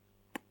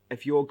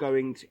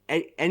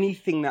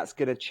anything that's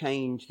going to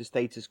change the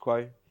status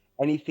quo,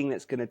 anything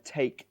that's going to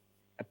take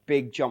a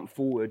big jump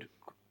forward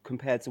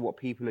compared to what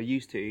people are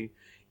used to,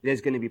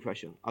 there's going to be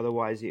pressure.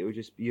 Otherwise, it will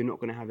just, you're not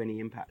going to have any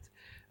impact.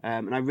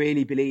 And I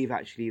really believe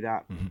actually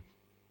that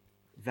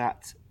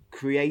that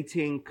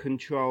creating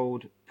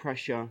controlled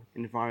pressure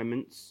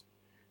environments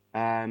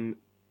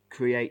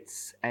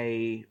creates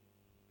a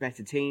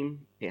better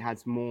team. It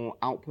has more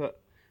output.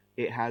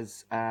 It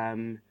has,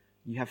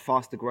 you have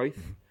faster growth,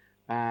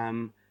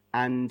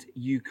 and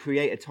you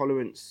create a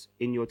tolerance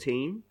in your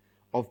team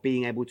of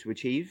being able to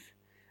achieve.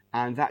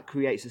 and that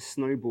creates a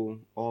snowball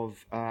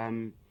of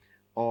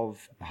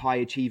high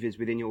achievers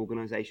within your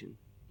organization.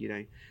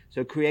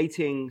 So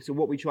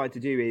what we try to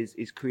do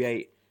is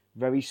create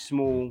very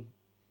small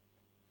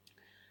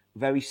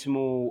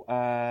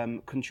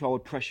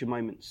controlled pressure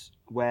moments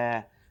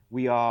where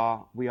we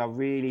are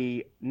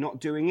really not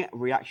doing it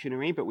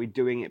reactionary, but we're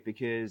doing it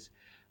because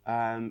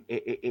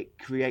it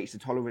creates a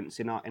tolerance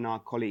in our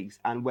colleagues.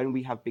 And when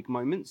we have big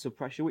moments of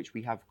pressure, which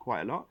we have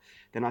quite a lot,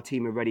 then our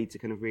team are ready to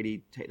kind of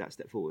really take that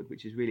step forward,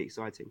 which is really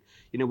exciting.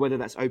 Whether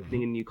that's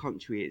opening a new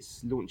country,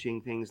 it's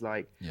launching things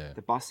like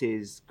the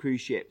buses,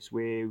 cruise ships.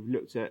 We've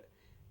looked at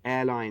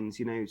airlines,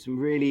 some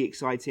really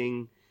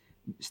exciting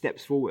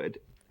steps forward.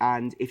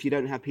 And if you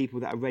don't have people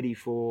that are ready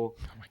for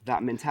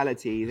that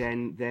mentality,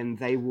 then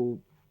they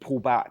will pull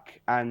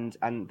back, and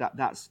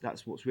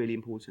that's what's really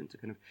important, to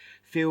kind of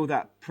feel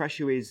that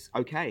pressure is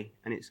okay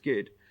and it's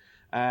good.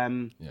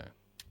 And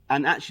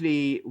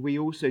actually, we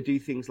also do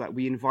things like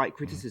we invite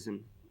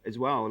criticism as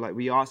well. Like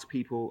we ask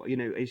people,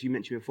 as you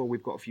mentioned before,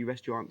 we've got a few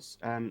restaurants,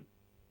 and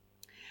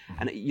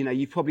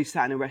you've probably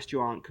sat in a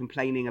restaurant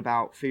complaining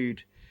about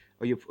food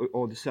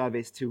or the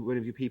service to one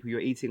of your people you're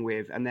eating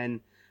with, and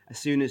then as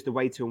soon as the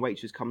waiter and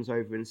waitress comes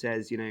over and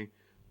says,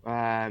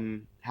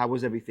 how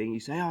was everything? You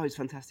say, oh, it's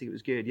fantastic. It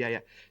was good. Yeah.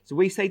 So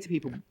we say to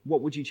people,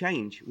 what would you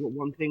change? What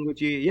one thing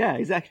would you? Yeah,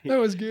 exactly. That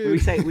was good. We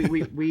say,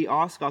 we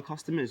ask our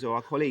customers or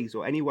our colleagues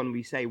or anyone,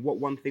 we say, what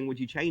one thing would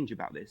you change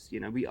about this?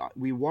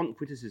 We want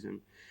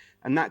criticism,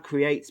 and that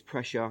creates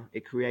pressure.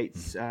 It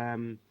creates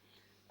some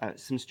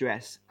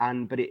stress,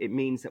 but it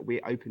means that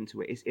we're open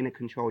to it. It's in a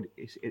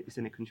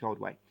controlled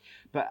way.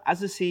 But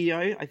as a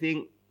CEO, I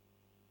think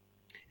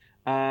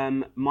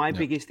my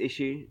biggest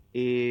issue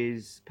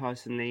is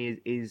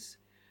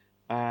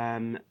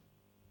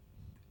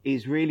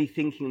really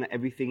thinking that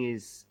everything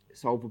is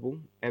solvable,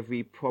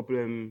 every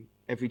problem,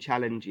 every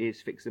challenge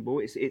is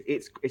fixable.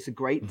 It's a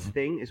great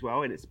thing as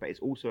well, but it's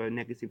also a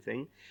negative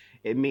thing.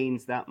 It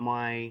means that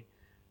my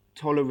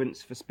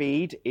tolerance for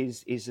speed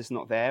is just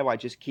not there. I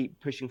just keep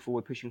pushing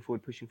forward,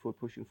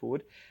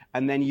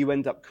 and then you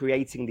end up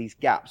creating these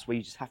gaps where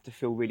you just have to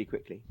fill really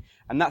quickly,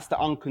 and that's the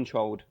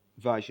uncontrolled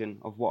version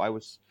of what I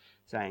was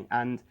saying,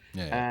 and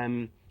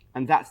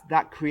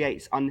that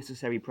creates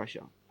unnecessary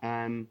pressure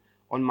on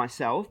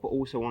myself, but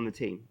also on the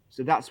team.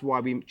 So that's why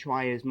we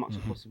try as much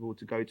as possible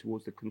to go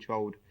towards the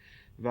controlled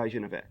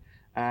version of it.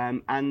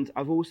 And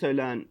I've also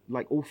learned,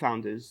 like all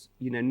founders,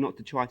 not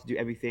to try to do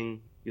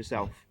everything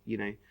yourself.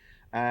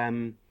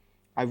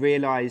 I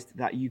realized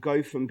that you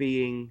go from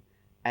being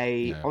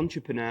a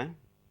entrepreneur,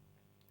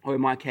 or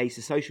in my case,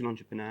 a social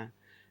entrepreneur,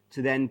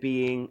 to then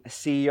being a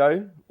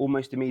CEO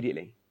almost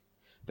immediately.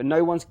 But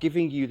no one's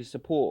giving you the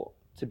support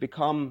to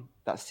become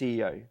that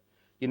CEO.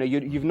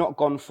 You've not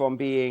gone from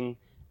being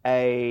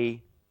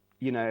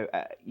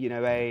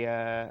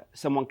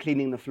someone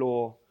cleaning the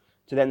floor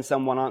to then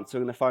someone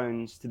answering the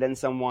phones to then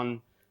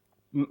someone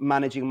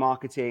managing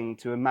marketing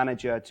to a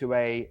manager to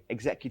a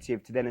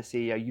executive to then a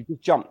CEO. You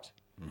just jumped.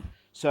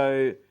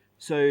 So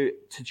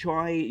to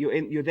try,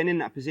 you're then in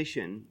that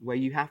position where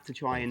you have to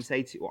try and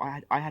say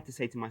I had to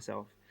say to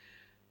myself,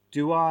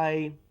 do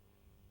I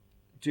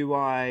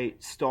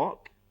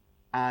stop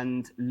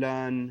and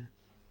learn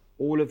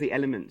all of the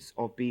elements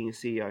of being a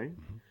CEO,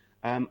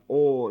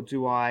 or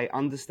do I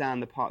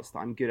understand the parts that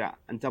I'm good at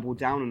and double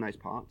down on those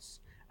parts,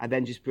 and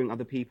then just bring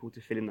other people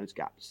to fill in those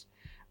gaps?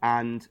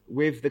 And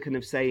with the kind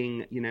of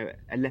saying,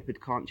 a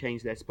leopard can't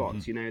change their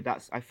spots,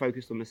 I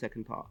focused on the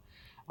second part.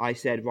 I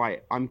said,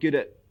 right, I'm good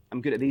at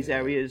these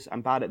areas,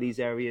 I'm bad at these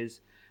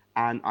areas,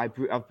 and I've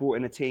brought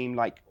in a team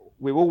like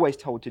we're always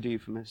told to do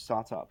from a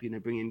startup,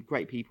 bring in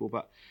great people,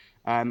 but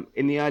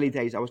in the early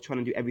days, I was trying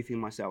to do everything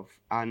myself,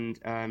 and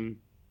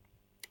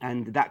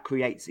that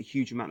creates a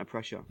huge amount of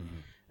pressure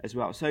as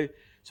well. So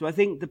I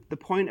think the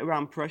point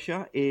around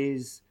pressure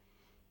is,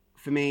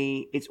 for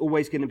me, it's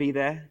always going to be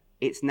there.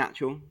 It's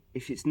natural.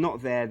 If it's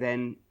not there,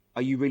 then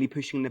are you really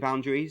pushing the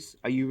boundaries?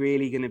 Are you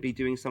really going to be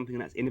doing something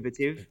that's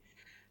innovative?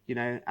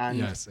 And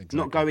yes, exactly.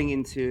 Not going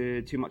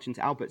into too much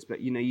into Alberts, but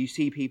you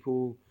see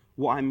people.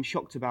 What I'm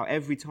shocked about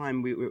every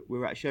time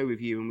we're at a show with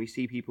you, and we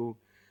see people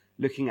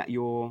looking at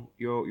your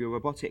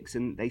robotics,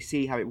 and they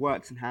see how it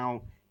works and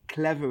how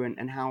clever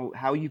and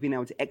how you've been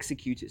able to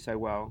execute it so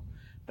well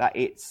that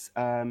it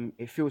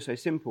feels so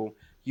simple.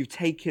 You've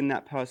taken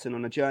that person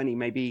on a journey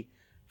maybe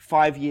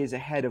 5 years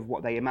ahead of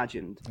what they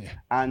imagined,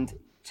 and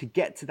to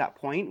get to that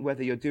point,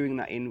 whether you're doing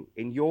that in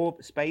your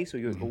space or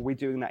we're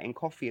doing that in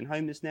coffee and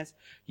homelessness,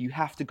 you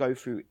have to go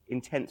through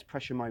intense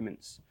pressure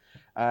moments.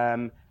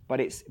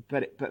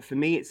 But for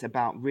me, it's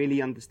about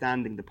really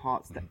understanding the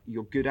parts that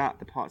you're good at,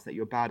 the parts that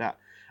you're bad at,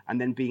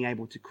 and then being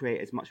able to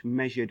create as much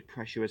measured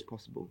pressure as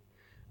possible,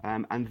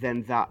 and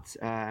then that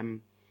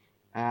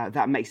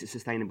makes it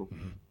sustainable.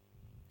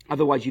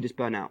 Otherwise, you just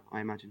burn out,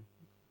 I imagine.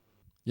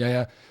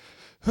 Yeah,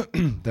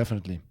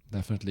 definitely.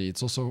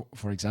 It's also,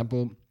 for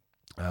example,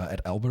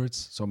 at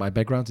Alberts. So my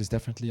background is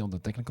definitely on the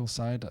technical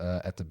side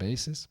at the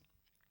basis.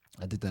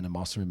 I did then a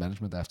master in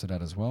management after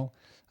that as well.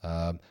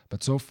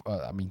 But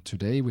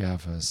today we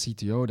have a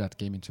CTO that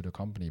came into the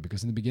company,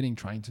 because in the beginning,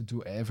 trying to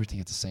do everything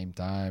at the same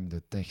time,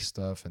 the tech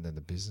stuff and then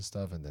the business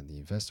stuff and then the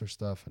investor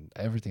stuff and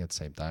everything at the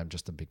same time,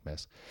 just a big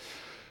mess.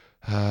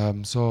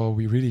 So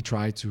we really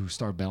try to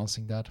start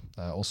balancing that.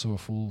 Also a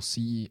full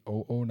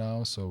COO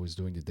now, so he's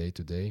doing the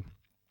day-to-day.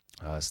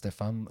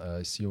 Stefan,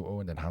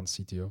 COO, and then Hans,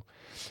 CTO.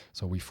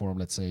 So we form,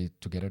 let's say,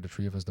 together, the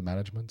three of us, the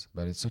management.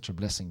 But it's such a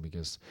blessing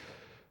because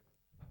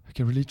I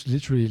can really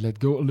literally let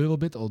go a little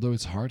bit, although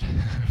it's hard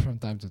from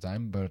time to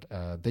time. But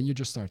then you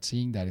just start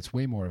seeing that it's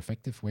way more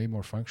effective, way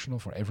more functional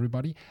for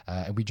everybody,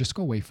 and we just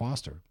go way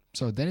faster.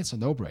 So then it's a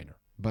no-brainer.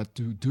 But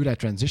to do that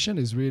transition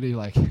is really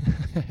like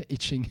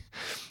itching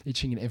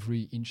in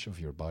every inch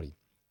of your body.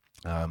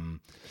 I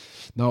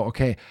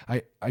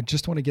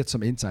just want to get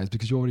some insights,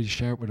 because you already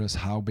shared with us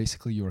how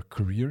basically your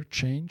career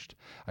changed.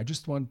 I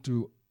just want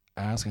to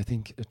ask, I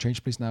think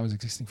Change Place now is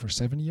existing for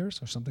 7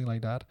 years or something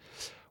like that.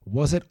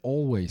 Was it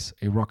always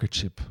a rocket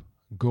ship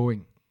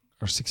going,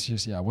 or 6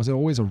 years? Yeah. Was it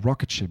always a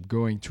rocket ship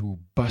going to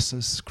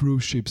buses,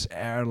 cruise ships,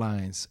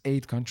 airlines,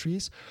 8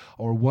 countries?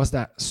 Or was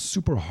that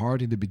super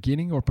hard in the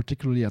beginning, or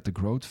particularly at the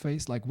growth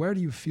phase? Like, where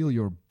do you feel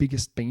your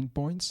biggest pain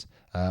points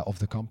of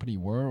the company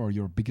were, or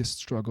your biggest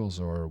struggles,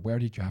 or where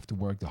did you have to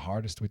work the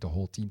hardest with the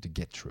whole team to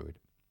get through it?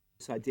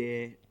 This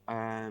idea,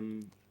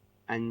 and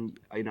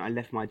I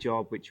left my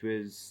job, which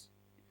was,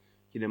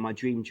 my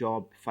dream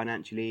job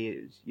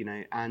financially,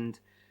 and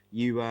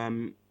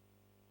you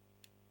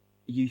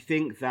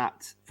think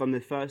that from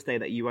the first day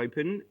that you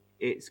open,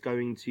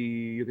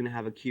 you're going to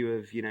have a queue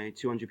of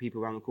 200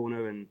 people around the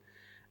corner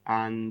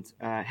and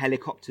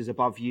helicopters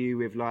above you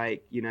with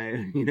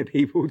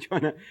people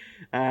trying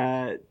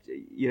to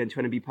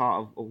be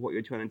part of what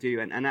you're trying to do,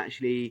 and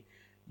actually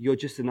you're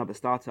just another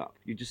startup,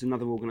 you're just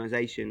another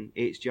organization.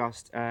 It's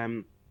just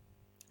and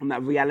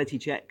that reality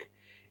check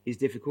is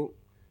difficult.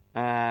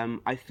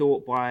 I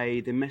thought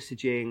by the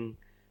messaging,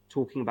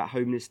 talking about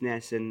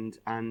homelessness and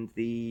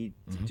the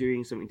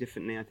doing something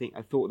differently,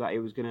 I thought that it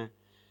was going to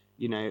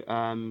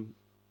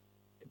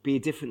be a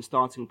different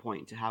starting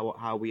point to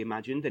how we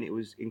imagined, and it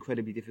was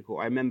incredibly difficult.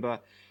 I remember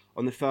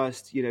on the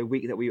first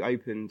week that we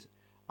opened,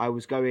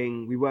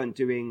 we weren't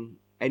doing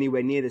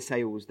anywhere near the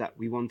sales that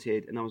we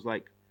wanted, and I was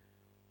like,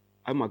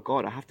 oh my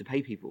God, I have to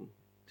pay people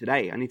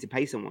today. I need to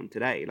pay someone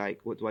today.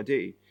 Like, what do I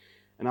do?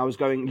 And I was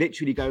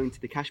literally going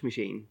to the cash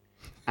machine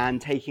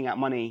and taking out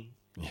money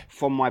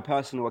from my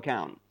personal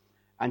account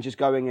and just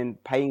going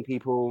and paying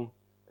people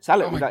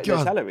salary, their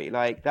salary.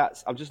 Like,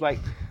 I'm just like,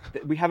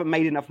 we haven't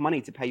made enough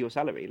money to pay your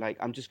salary. Like,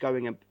 I'm just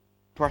going and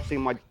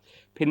pressing my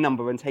PIN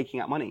number and taking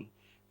out money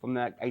from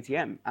the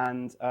ATM.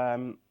 And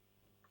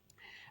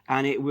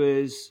it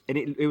was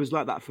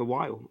like that for a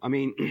while. I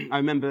mean, I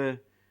remember,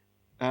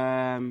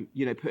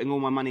 putting all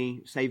my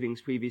money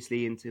savings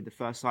previously into the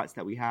first sites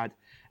that we had.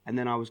 And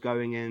then I was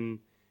going and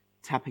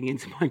tapping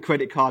into my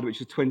credit card, which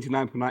was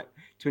 29.9%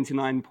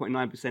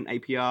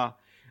 APR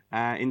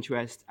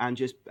interest,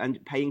 and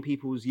paying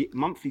people's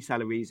monthly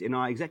salaries in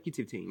our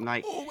executive team.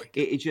 Like,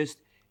 it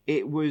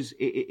was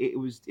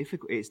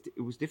difficult.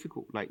 It was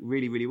difficult, like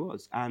really, really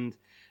was. And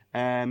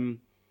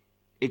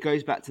it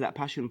goes back to that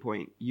passion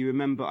point. I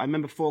remember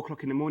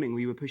 4:00 in the morning,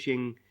 we were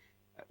pushing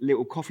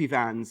little coffee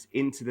vans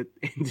into the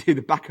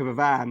back of a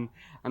van,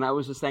 and I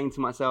was just saying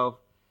to myself,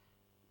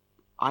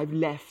 I've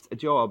left a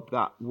job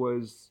that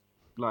was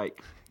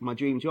like my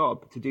dream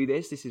job to do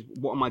this. This is,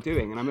 what am I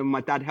doing? And I remember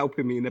my dad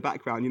helping me in the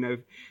background, a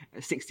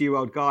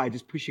 60-year-old guy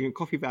just pushing a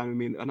coffee van with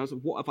me, and I was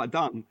like, what have I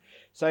done?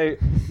 So,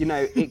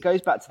 it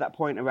goes back to that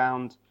point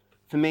around,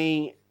 for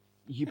me,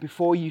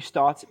 before you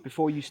start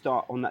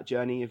on that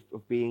journey of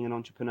being an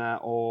entrepreneur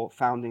or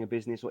founding a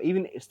business or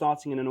even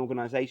starting in an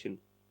organization.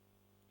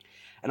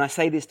 And I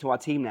say this to our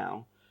team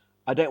now,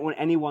 I don't want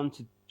anyone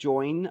to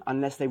join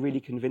unless they're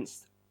really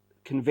convinced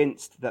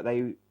that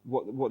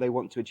what they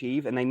want to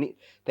achieve, and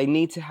they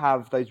need to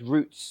have those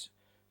roots.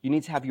 You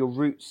need to have your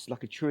roots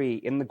like a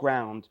tree in the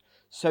ground,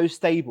 so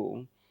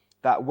stable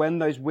that when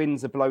those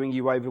winds are blowing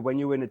you over, when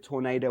you're in a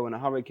tornado and a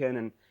hurricane,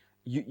 and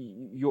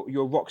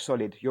you're rock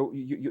solid.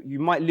 You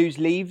might lose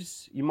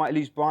leaves, you might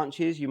lose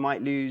branches,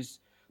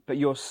 but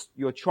your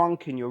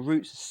trunk and your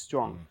roots are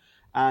strong.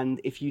 And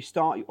if you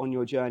start on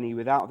your journey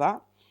without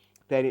that,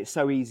 then it's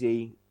so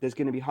easy. There's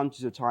going to be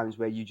hundreds of times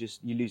where you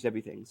lose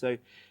everything. So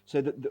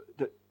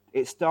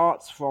it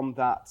starts from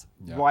that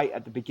right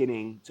at the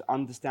beginning, to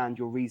understand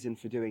your reason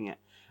for doing it.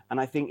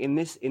 And I think in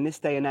this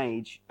day and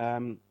age,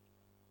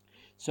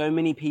 so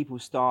many people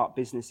start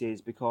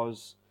businesses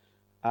because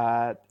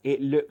it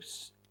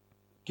looks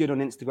good on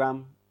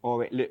Instagram,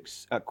 or it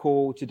looks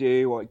cool to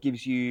do, or it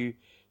gives you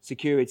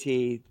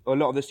security, or a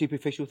lot of the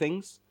superficial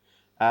things,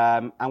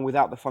 and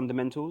without the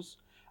fundamentals.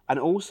 And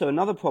also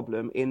another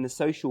problem in the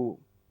social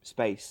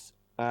space,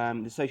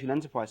 the social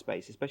enterprise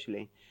space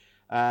especially,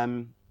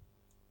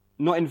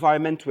 not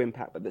environmental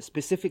impact, but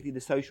specifically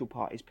the social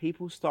part, is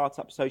people start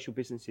up social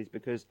businesses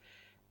because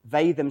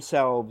they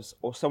themselves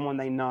or someone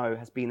they know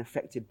has been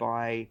affected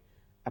by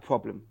a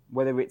problem,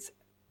 whether it's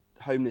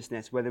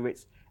homelessness, whether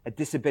it's a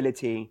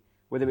disability,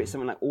 whether it's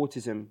something like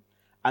autism,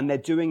 and they're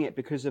doing it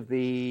because of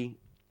the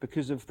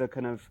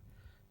kind of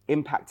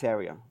impact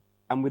area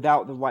and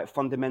without the right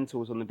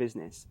fundamentals on the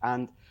business.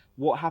 And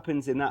what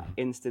happens in that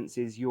instance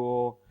is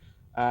you're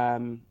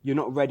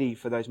not ready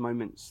for those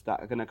moments that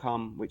are going to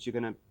come, which are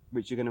going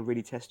to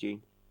really test you.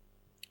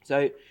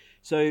 So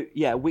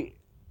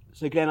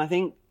Glenn, I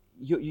think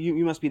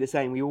you must be the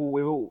same. We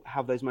all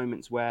have those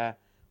moments where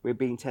we're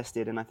being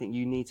tested, and I think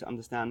you need to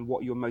understand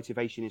what your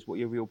motivation is, what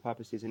your real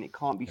purpose is, and it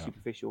can't be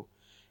superficial.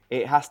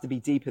 It has to be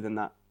deeper than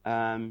that.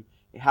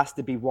 It has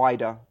to be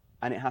wider,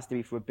 and it has to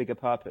be for a bigger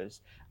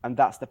purpose, and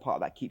that's the part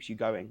that keeps you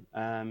going.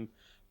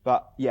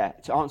 But yeah,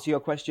 to answer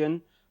your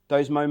question,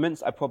 those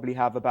moments I probably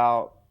have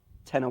about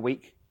 10 a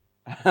week.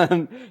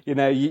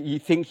 You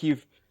think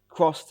you've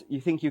crossed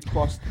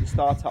the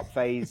startup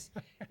phase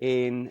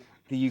in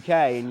the UK,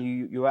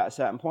 and you're at a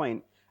certain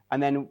point,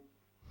 and then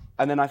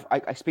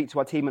I speak to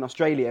our team in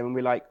Australia, and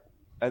we're like,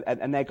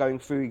 and they're going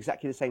through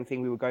exactly the same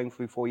thing we were going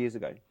through 4 years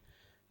ago,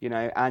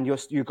 and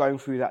you're going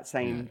through that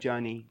same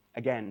journey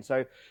again.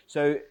 So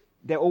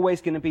they're always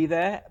going to be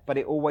there, but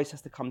it always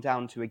has to come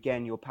down to,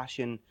 again, your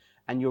passion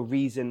and your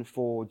reason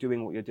for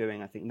doing what you're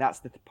doing. I think that's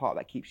the part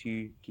that keeps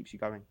you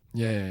going.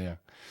 Yeah.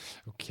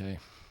 Okay.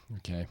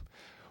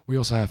 We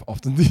also have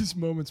often these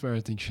moments where I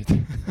think, shit,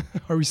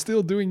 are we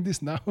still doing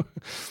this now?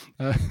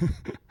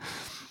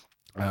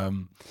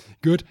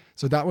 Good.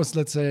 So that was,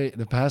 let's say,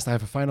 the past. I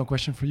have a final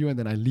question for you, and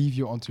then I leave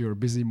you onto your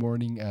busy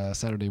morning,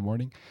 Saturday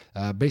morning.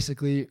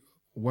 Basically,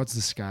 what's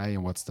the sky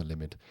and what's the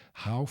limit?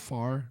 How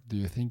far do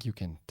you think you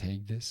can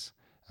take this?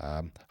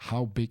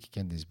 How big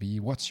can this be?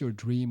 What's your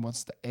dream?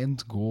 What's the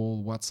end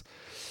goal?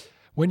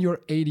 When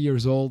you're 80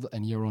 years old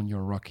and you're on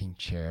your rocking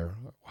chair,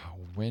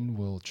 when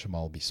will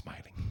Cemal be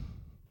smiling?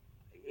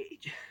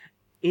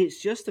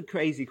 It's just a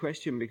crazy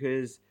question,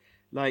 because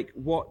like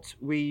what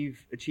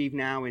we've achieved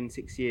now in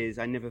 6 years,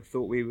 I never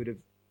thought we would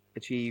have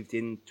achieved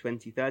in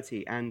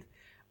 2030. And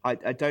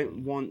I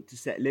don't want to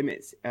set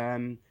limits.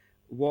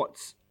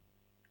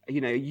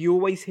 You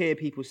always hear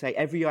people say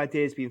every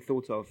idea has been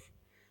thought of,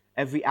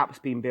 every app's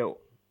been built.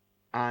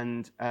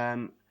 And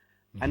I'm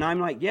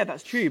like, yeah,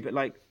 that's true. But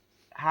like,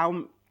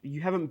 how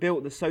you haven't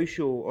built the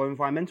social or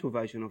environmental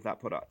version of that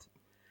product.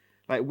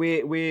 Like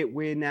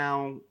we're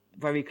now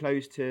very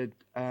close to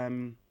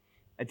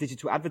a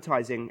digital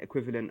advertising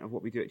equivalent of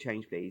what we do at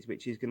Change Please,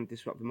 which is going to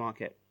disrupt the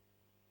market.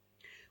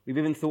 We've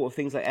even thought of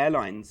things like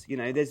airlines.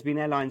 There's been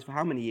airlines for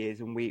how many years,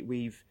 and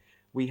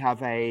we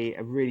have a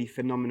really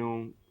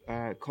phenomenal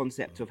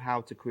concept of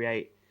how to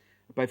create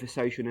both a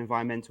social and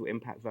environmental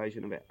impact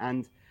version of it.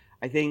 And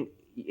I think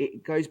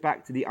it goes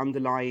back to the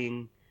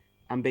underlying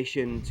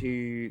ambition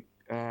to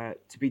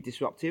be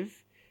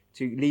disruptive,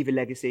 to leave a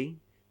legacy,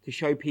 to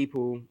show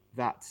people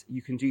that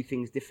you can do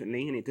things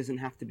differently, and it doesn't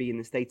have to be in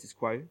the status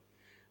quo.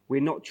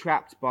 We're not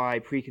trapped by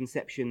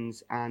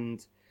preconceptions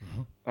and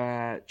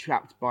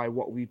trapped by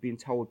what we've been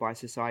told by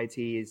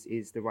society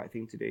is the right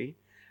thing to do.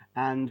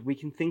 And we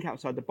can think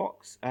outside the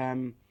box.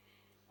 And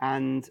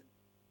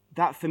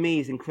that for me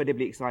is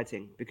incredibly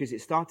exciting, because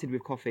it started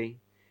with coffee,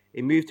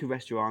 it moved to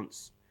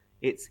restaurants,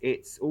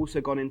 it's also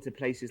gone into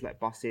places like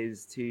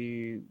buses,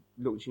 to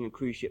launching a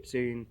cruise ship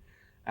soon,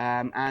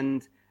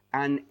 and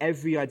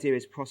every idea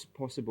is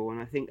possible.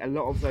 And I think a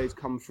lot of those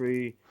come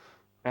through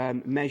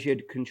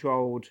measured,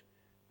 controlled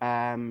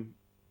kind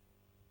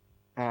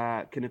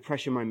of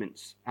pressure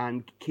moments,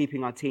 and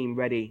keeping our team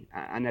ready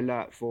and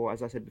alert for,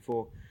 as I said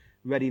before,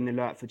 ready and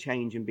alert for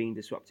change and being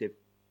disruptive.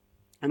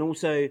 And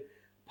also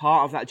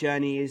part of that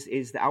journey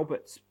is the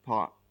Alberts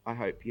part, I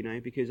hope,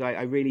 because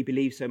I really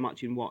believe so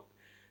much in what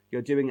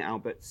you're doing at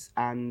Alberts,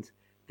 and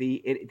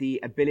the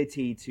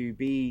ability to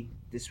be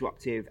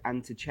disruptive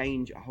and to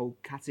change a whole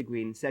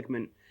category and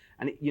segment.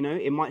 And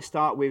it might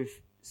start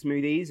with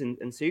smoothies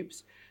and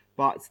soups,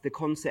 but the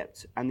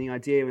concept and the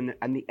idea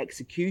and the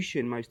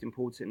execution, most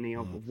importantly,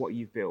 of what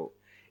you've built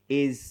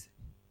is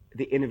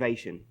the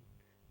innovation,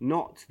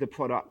 not the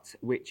product,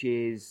 which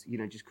is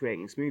just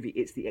creating a smoothie.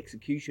 It's the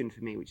execution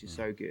for me, which is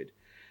so good.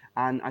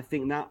 And I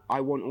think that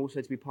I want also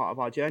to be part of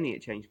our journey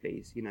at Change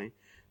Please.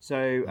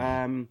 So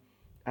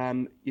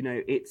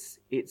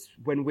it's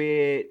when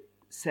we're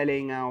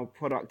selling our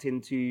product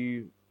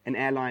into an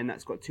airline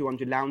that's got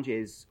 200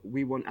 lounges,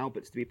 we want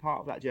Alberts to be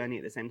part of that journey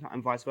at the same time,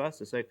 and vice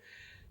versa.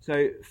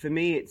 So for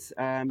me, it's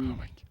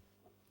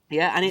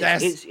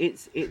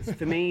it's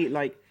for me,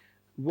 like,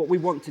 what we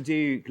want to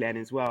do, Glenn,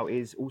 as well,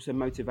 is also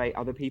motivate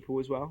other people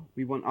as well.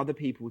 We want other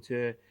people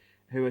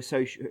who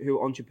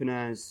are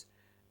entrepreneurs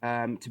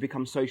to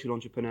become social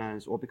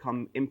entrepreneurs, or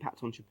become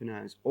impact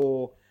entrepreneurs,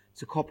 or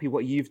to copy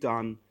what you've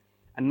done,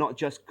 and not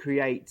just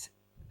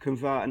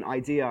convert an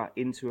idea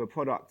into a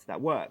product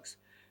that works,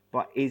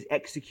 but is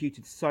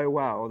executed so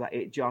well that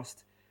it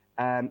just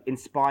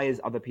inspires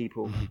other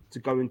people to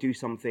go and do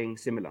something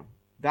similar.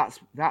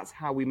 That's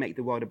how we make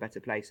the world a better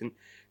place. And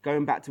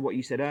going back to what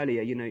you said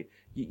earlier,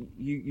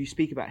 you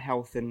speak about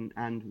health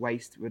and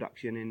waste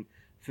reduction. And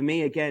for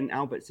me, again,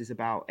 Alberts is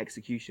about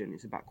execution.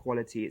 It's about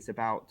quality. It's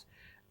about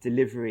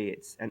delivery.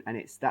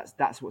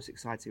 That's what's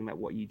exciting about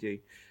what you do.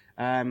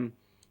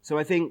 So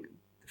I think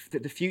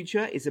that the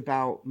future is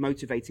about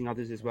motivating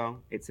others as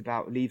well. It's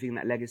about leaving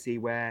that legacy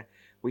where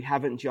we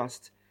haven't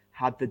just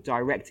had the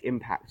direct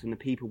impact on the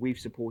people we've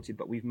supported,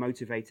 but we've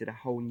motivated a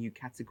whole new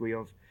category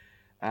of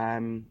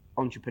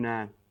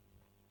entrepreneur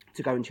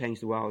to go and change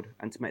the world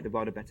and to make the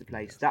world a better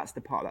place. That's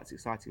the part that's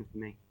exciting for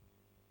me.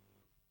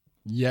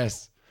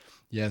 Yes,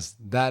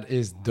 that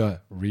is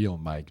the real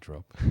mic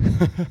drop.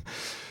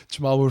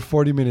 Cemal, we're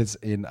 40 minutes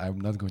in. I'm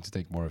not going to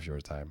take more of your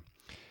time.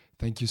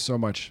 Thank you so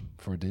much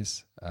for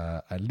this.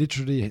 I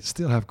literally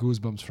still have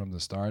goosebumps from the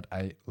start.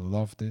 I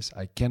love this.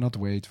 I cannot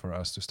wait for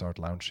us to start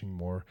launching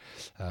more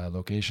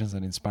locations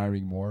and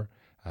inspiring more.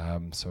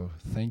 So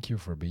thank you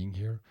for being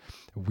here.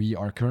 We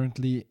are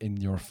currently in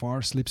your far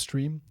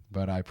slipstream,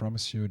 but I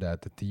promise you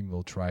that the team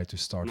will try to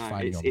start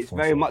fighting on the It's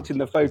very much in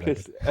the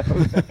focus.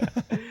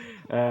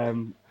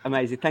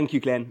 Amazing. Thank you,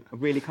 Glenn. I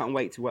really can't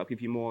wait to work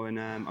with you more, and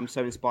I'm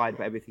so inspired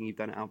by everything you've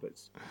done at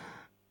Alberts.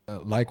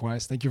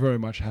 Likewise, thank you very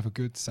much. Have a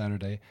good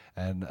Saturday,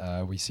 and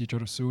we see each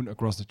other soon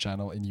across the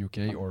channel in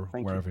UK or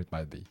wherever it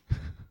might be.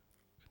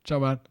 Ciao,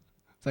 man.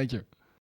 Thank you.